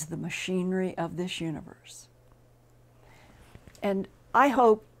is the machinery of this universe. And I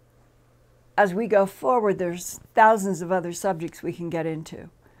hope as we go forward, there's thousands of other subjects we can get into.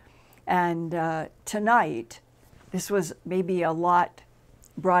 And tonight, this was maybe a lot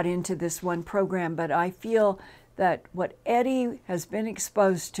brought into this one program, but I feel that what Eddie has been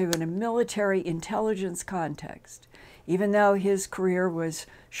exposed to in a military intelligence context, even though his career was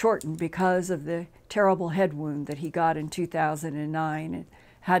shortened because of the terrible head wound that he got in 2009 and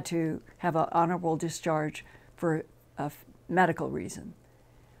had to have an honorable discharge for a medical reason,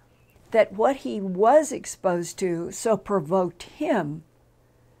 that what he was exposed to so provoked him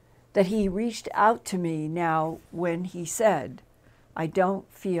that he reached out to me now when he said, I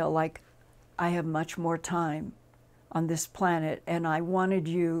don't feel like I have much more time on this planet, and I wanted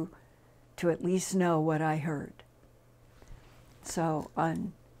you to at least know what I heard. So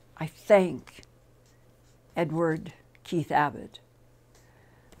I thank Edward Keith Abbott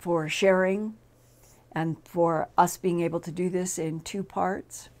for sharing and for us being able to do this in 2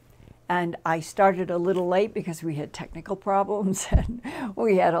 parts. And I started a little late because we had technical problems and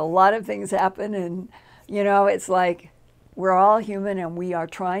we had a lot of things happen. And, you know, it's like we're all human and we are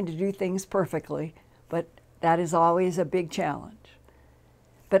trying to do things perfectly, but that is always a big challenge.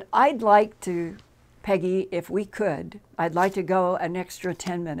 But I'd like to, Peggy, if we could, I'd like to go an extra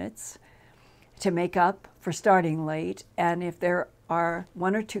 10 minutes to make up for starting late. And if there are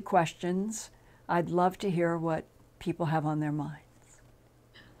one or two questions, I'd love to hear what people have on their minds.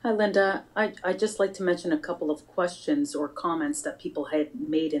 Hi, Linda. I'd just like to mention a couple of questions or comments that people had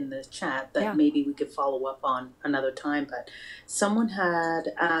made in the chat that maybe we could follow up on another time. But someone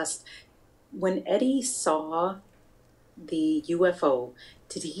had asked, when Eddie saw the UFO,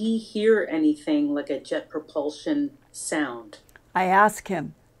 did he hear anything like a jet propulsion sound? I asked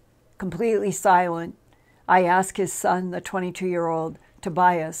him, completely silent. I asked his son, the 22-year-old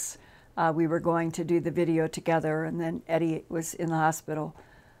Tobias, we were going to do the video together, and then Eddie was in the hospital.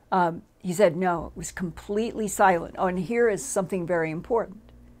 He said, no, it was completely silent. Oh, and here is something very important.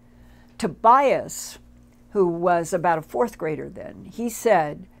 Tobias, who was about a fourth grader then, he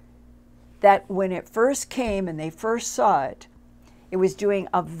said that when it first came and they first saw it, it was doing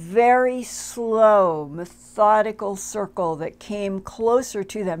a very slow, methodical circle that came closer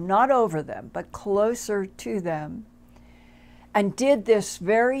to them, not over them, but closer to them, and did this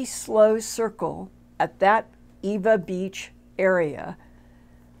very slow circle at that Eva Beach area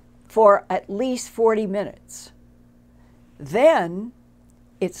for at least 40 minutes. Then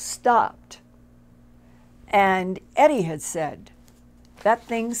it stopped. And Eddie had said that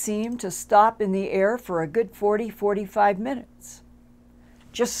thing seemed to stop in the air for a good 40, 45 minutes.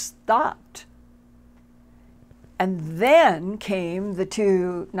 Just stopped. And then came the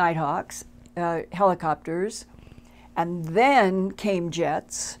two Nighthawks, helicopters, and then came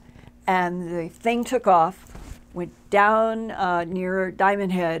jets, and the thing took off, went down near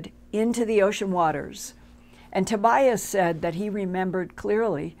Diamond Head into the ocean waters. And Tobias said that he remembered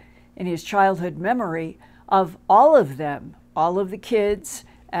clearly in his childhood memory of all of them, all of the kids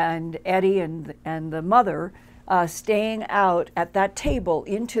and Eddie and the mother staying out at that table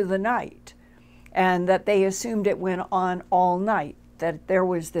into the night, and that they assumed it went on all night, that there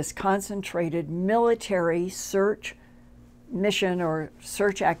was this concentrated military search mission or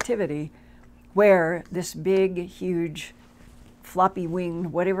search activity where this big, huge, floppy winged,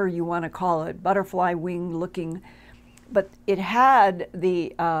 whatever you want to call it, butterfly wing looking, but it had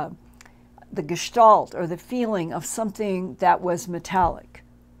the gestalt or the feeling of something that was metallic.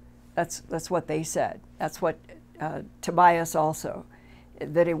 That's what they said. That's what Tobias also,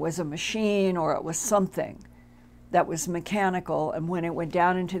 that it was a machine or it was something that was mechanical, and when it went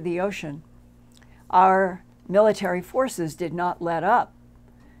down into the ocean, our military forces did not let up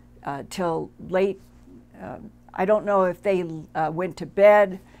till late. I don't know if they went to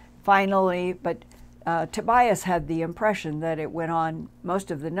bed finally, but Tobias had the impression that it went on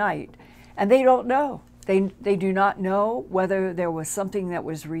most of the night. And they don't know. They do not know whether there was something that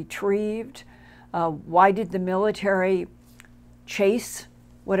was retrieved. Why did the military chase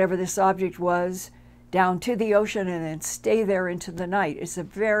whatever this object was down to the ocean and then stay there into the night? It's a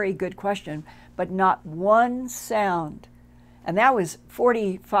very good question, but not one sound. And that was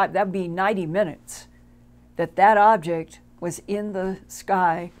 45, that would be 90 minutes that object was in the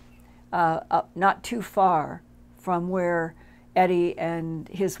sky, not too far from where Eddie and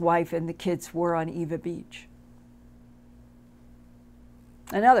his wife and the kids were on Eva Beach.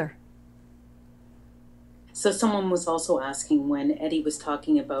 Another. So someone was also asking, when Eddie was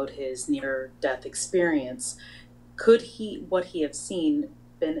talking about his near-death experience, could what he have seen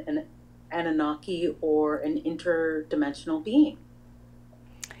been an Anunnaki or an interdimensional being?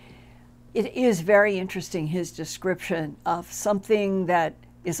 It is very interesting, his description of something that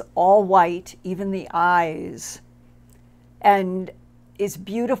is all white, even the eyes, and is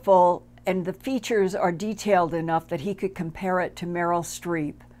beautiful, and the features are detailed enough that he could compare it to Meryl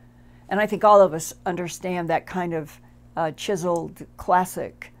Streep. And I think all of us understand that kind of chiseled,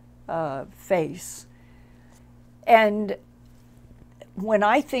 classic face. And when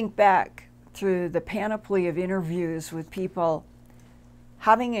I think back through the panoply of interviews with people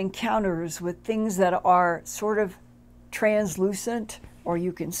having encounters with things that are sort of translucent, or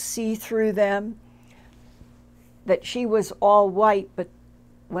you can see through them, that she was all white, but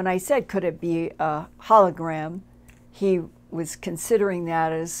when I said, could it be a hologram, he was considering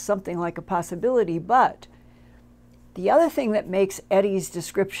that as something like a possibility. But the other thing that makes Eddie's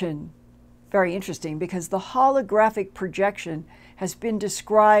description very interesting, because the holographic projection has been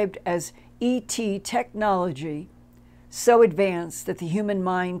described as ET technology so advanced that the human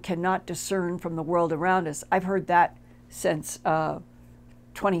mind cannot discern from the world around us. I've heard that since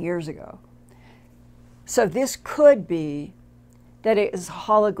 20 years ago. So this could be that it is a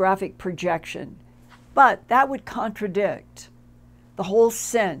holographic projection, but that would contradict the whole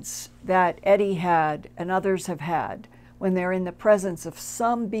sense that Eddie had and others have had when they're in the presence of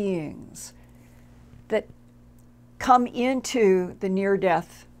some beings that come into the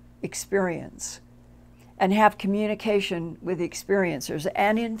near-death experience and have communication with the experiencers.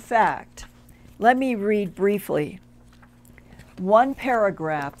 And in fact, let me read briefly one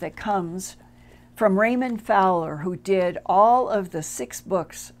paragraph that comes from Raymond Fowler, who did all of the 6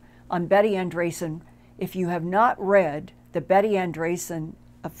 books on Betty Andreasson. If you have not read the Betty Andreasson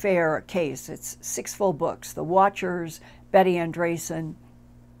affair case, it's 6 full books, The Watchers, Betty Andreasson.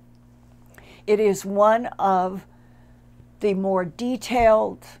 It is one of the more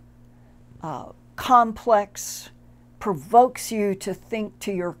detailed, complex, provokes you to think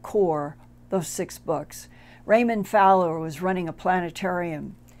to your core, those 6 books. Raymond Fowler was running a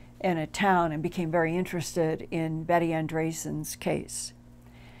planetarium in a town and became very interested in Betty Andreasson's case.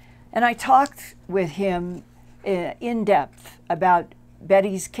 And I talked with him in depth about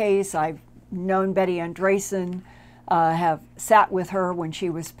Betty's case. I've known Betty Andreasson, have sat with her when she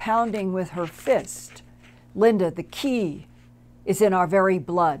was pounding with her fist. Linda, the key is in our very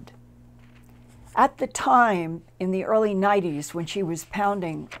blood. At the time, in the early 90s, when she was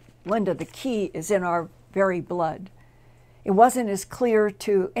pounding, Linda, the key is in our very blood. It wasn't as clear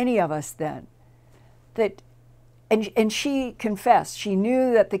to any of us then that, and she confessed, she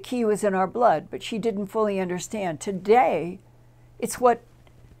knew that the key was in our blood, but she didn't fully understand. Today, it's what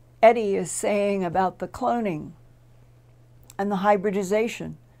Eddie is saying about the cloning and the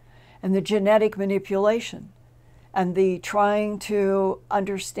hybridization and the genetic manipulation and the trying to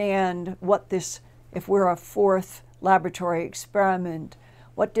understand what this, if we're a 4th laboratory experiment,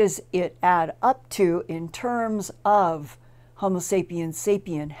 what does it add up to in terms of Homo sapiens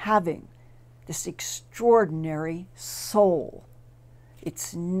sapien having this extraordinary soul?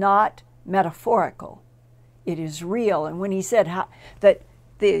 It's not metaphorical. It is real. And when he said that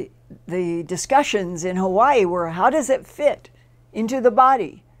the discussions in Hawaii were, how does it fit into the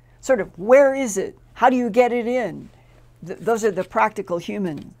body? Sort of, where is it? How do you get it in? Those are the practical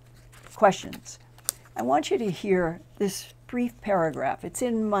human questions. I want you to hear this brief paragraph. It's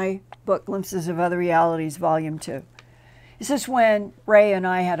in my book, Glimpses of Other Realities, Volume 2. This is when Ray and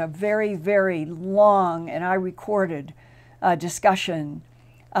I had a very, very long, and I recorded, discussion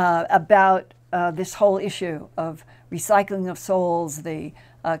about this whole issue of recycling of souls, the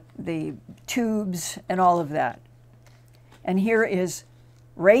tubes, and all of that. And here is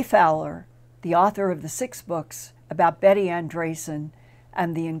Ray Fowler, the author of the 6 books about Betty Andreasson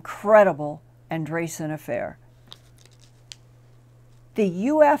and the incredible Andreasson affair. The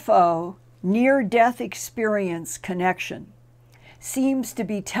UFO near-death experience connection seems to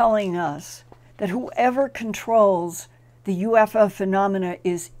be telling us that whoever controls the UFO phenomena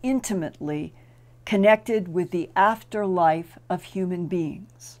is intimately connected with the afterlife of human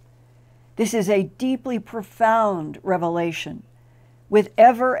beings. This is a deeply profound revelation with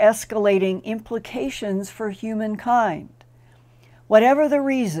ever-escalating implications for humankind. Whatever the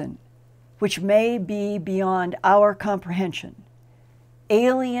reason, which may be beyond our comprehension,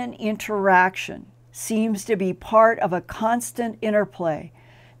 alien interaction seems to be part of a constant interplay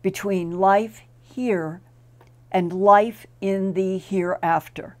between life here and life in the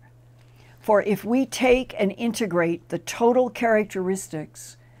hereafter. For if we take and integrate the total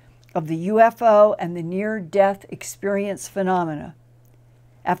characteristics of the UFO and the near-death experience phenomena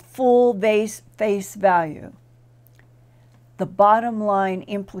at full face value, the bottom line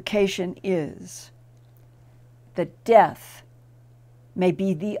implication is that death may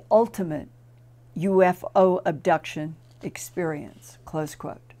be the ultimate UFO abduction experience, close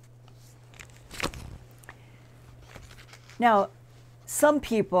quote. Now, some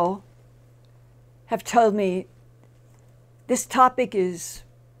people have told me this topic is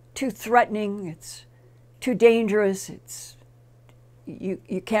too threatening, it's too dangerous,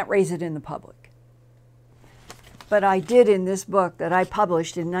 you can't raise it in the public. But I did in this book that I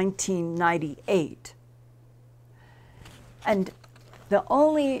published in 1998. And the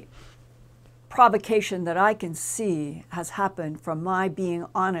only provocation that I can see has happened from my being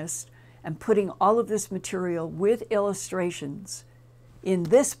honest and putting all of this material with illustrations in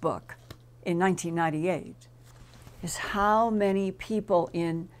this book in 1998 is how many people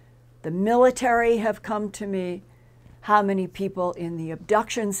in the military have come to me, how many people in the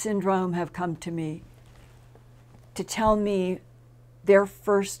abduction syndrome have come to me to tell me their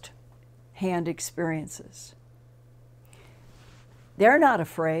first-hand experiences. They're not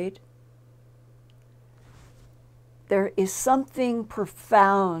afraid. there is something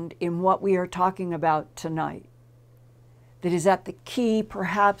profound in what we are talking about tonight that is at the key,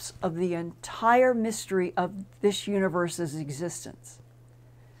 perhaps, of the entire mystery of this universe's existence.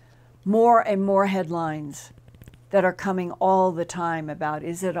 More and more headlines that are coming all the time about,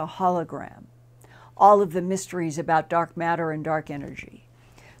 is it a hologram? All of the mysteries about dark matter and dark energy.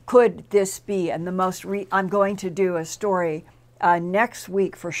 Could this be, and I'm going to do a story next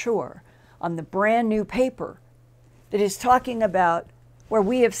week for sure on the brand new paper that is talking about where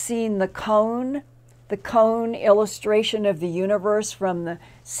we have seen the cone illustration of the universe from the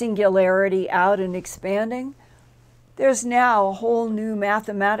singularity out and expanding. There's now a whole new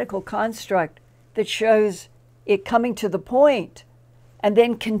mathematical construct that shows it coming to the point and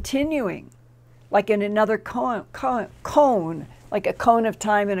then continuing like in another cone, like a cone of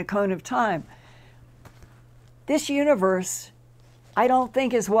time and a cone of time. This universe, I don't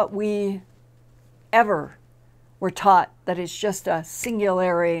think, is what we ever were taught, that it's just a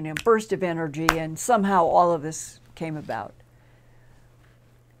singularity and a burst of energy and somehow all of this came about.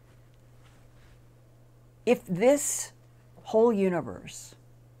 If this whole universe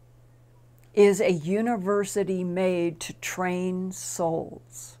is a university made to train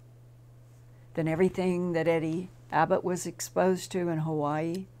souls, then everything that Abbott was exposed to in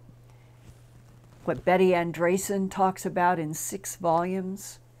Hawaii, what Betty Andreessen talks about in 6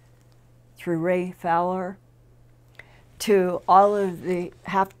 volumes through Ray Fowler, to all of the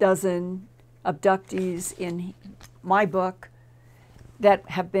half-dozen abductees in my book that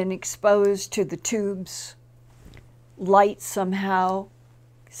have been exposed to the tubes, light somehow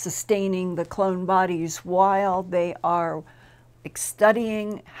sustaining the clone bodies while they are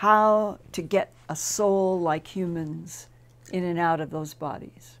studying how to get a soul like humans in and out of those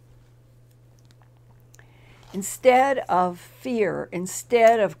bodies. Instead of fear,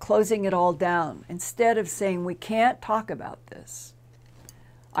 instead of closing it all down, instead of saying we can't talk about this,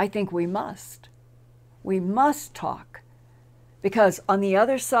 I think we must. We must talk, because on the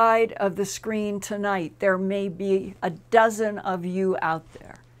other side of the screen tonight, there may be a dozen of you out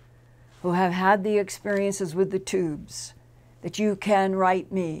there who have had the experiences with the tubes that you can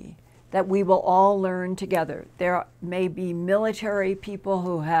write me, that we will all learn together. There may be military people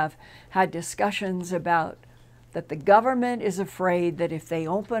who have had discussions about that the government is afraid that if they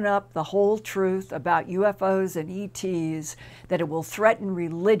open up the whole truth about UFOs and ETs, that it will threaten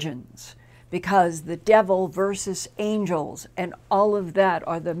religions, because the devil versus angels and all of that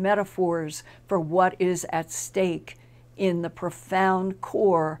are the metaphors for what is at stake in the profound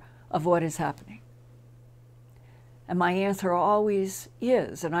core of what is happening. And my answer always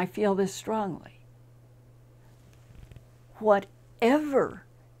is, and I feel this strongly, whatever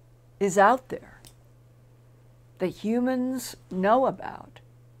is out there that humans know about,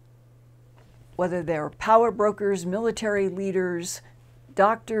 whether they're power brokers, military leaders,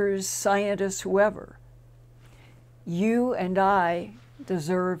 doctors, scientists, whoever, you and I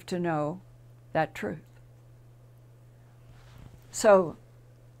deserve to know that truth. So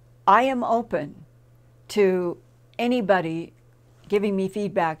I am open to anybody giving me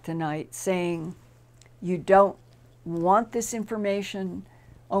feedback tonight saying you don't want this information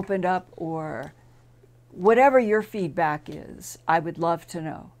opened up, or whatever your feedback is, I would love to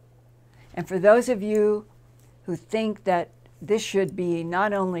know. And for those of you who think that this should be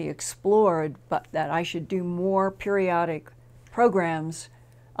not only explored, but that I should do more periodic programs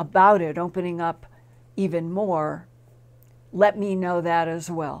about it, opening up even more, let me know that as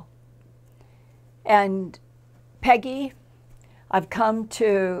well. And Peggy, I've come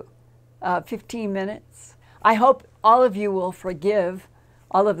to 15 minutes. I hope all of you will forgive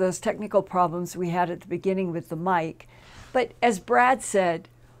all of those technical problems we had at the beginning with the mic. But as Brad said,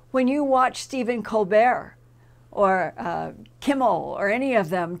 when you watch Stephen Colbert or Kimmel or any of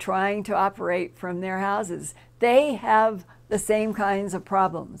them trying to operate from their houses, they have the same kinds of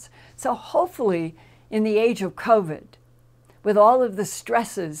problems. So hopefully in the age of COVID, with all of the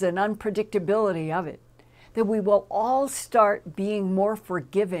stresses and unpredictability of it, that we will all start being more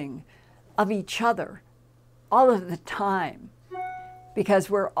forgiving of each other all of the time, because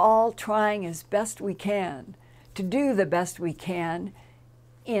we're all trying as best we can to do the best we can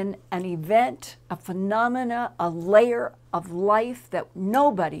in an event, a phenomena, a layer of life that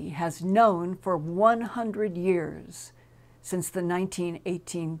nobody has known for 100 years since the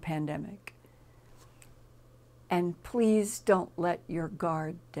 1918 pandemic. And please don't let your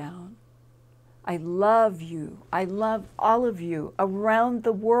guard down. I love you. I love all of you around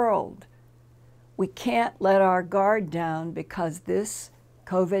the world. We can't let our guard down, because this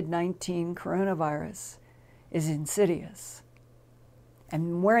COVID-19 coronavirus is insidious.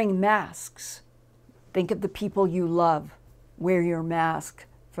 And wearing masks Think of the people you love. Wear your mask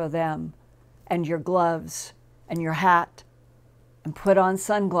for them, and your gloves, and your hat, and put on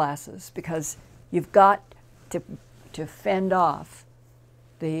sunglasses, because you've got to fend off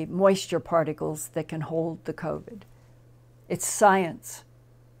the moisture particles that can hold the COVID. It's science.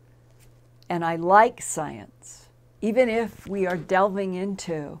 And I like science, even if we are delving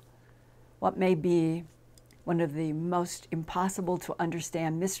into what may be one of the most impossible to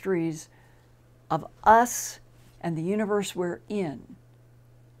understand mysteries of us and the universe we're in,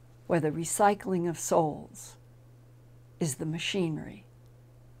 where the recycling of souls is the machinery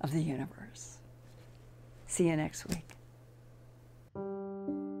of the universe. See you next week.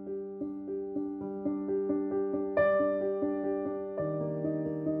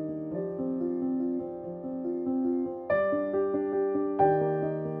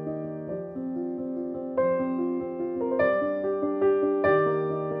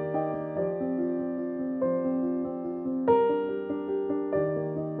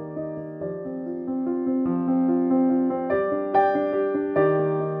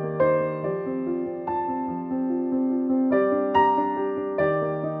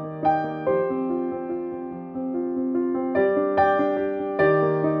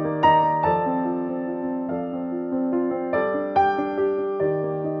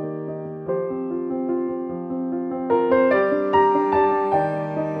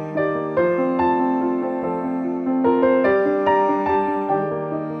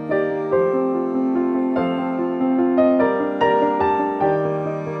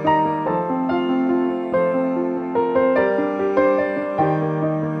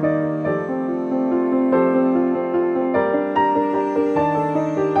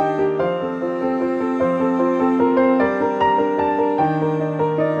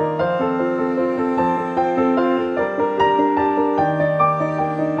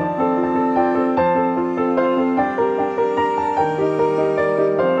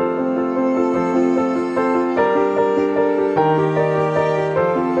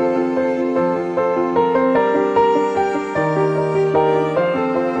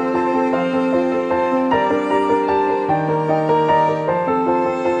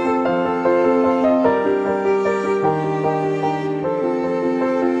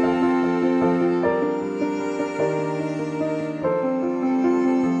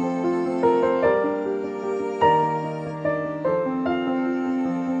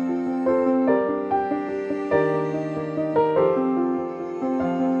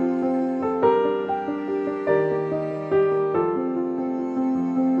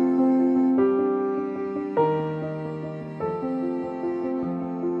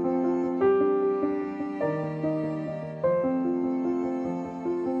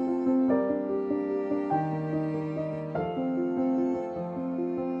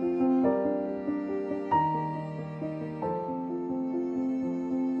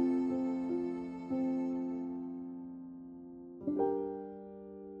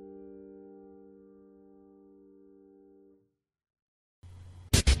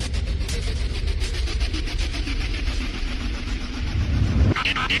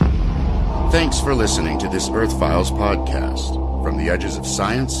 Thanks for listening to this Earth Files podcast, from the edges of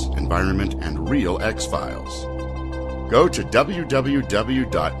science, environment, and real X-Files. Go to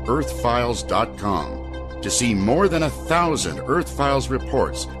www.earthfiles.com to see more than 1,000 Earth Files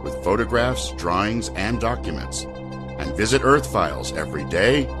reports with photographs, drawings, and documents. And visit Earth Files every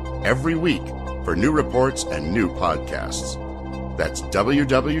day, every week, for new reports and new podcasts. That's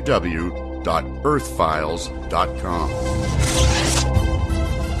www.earthfiles.com.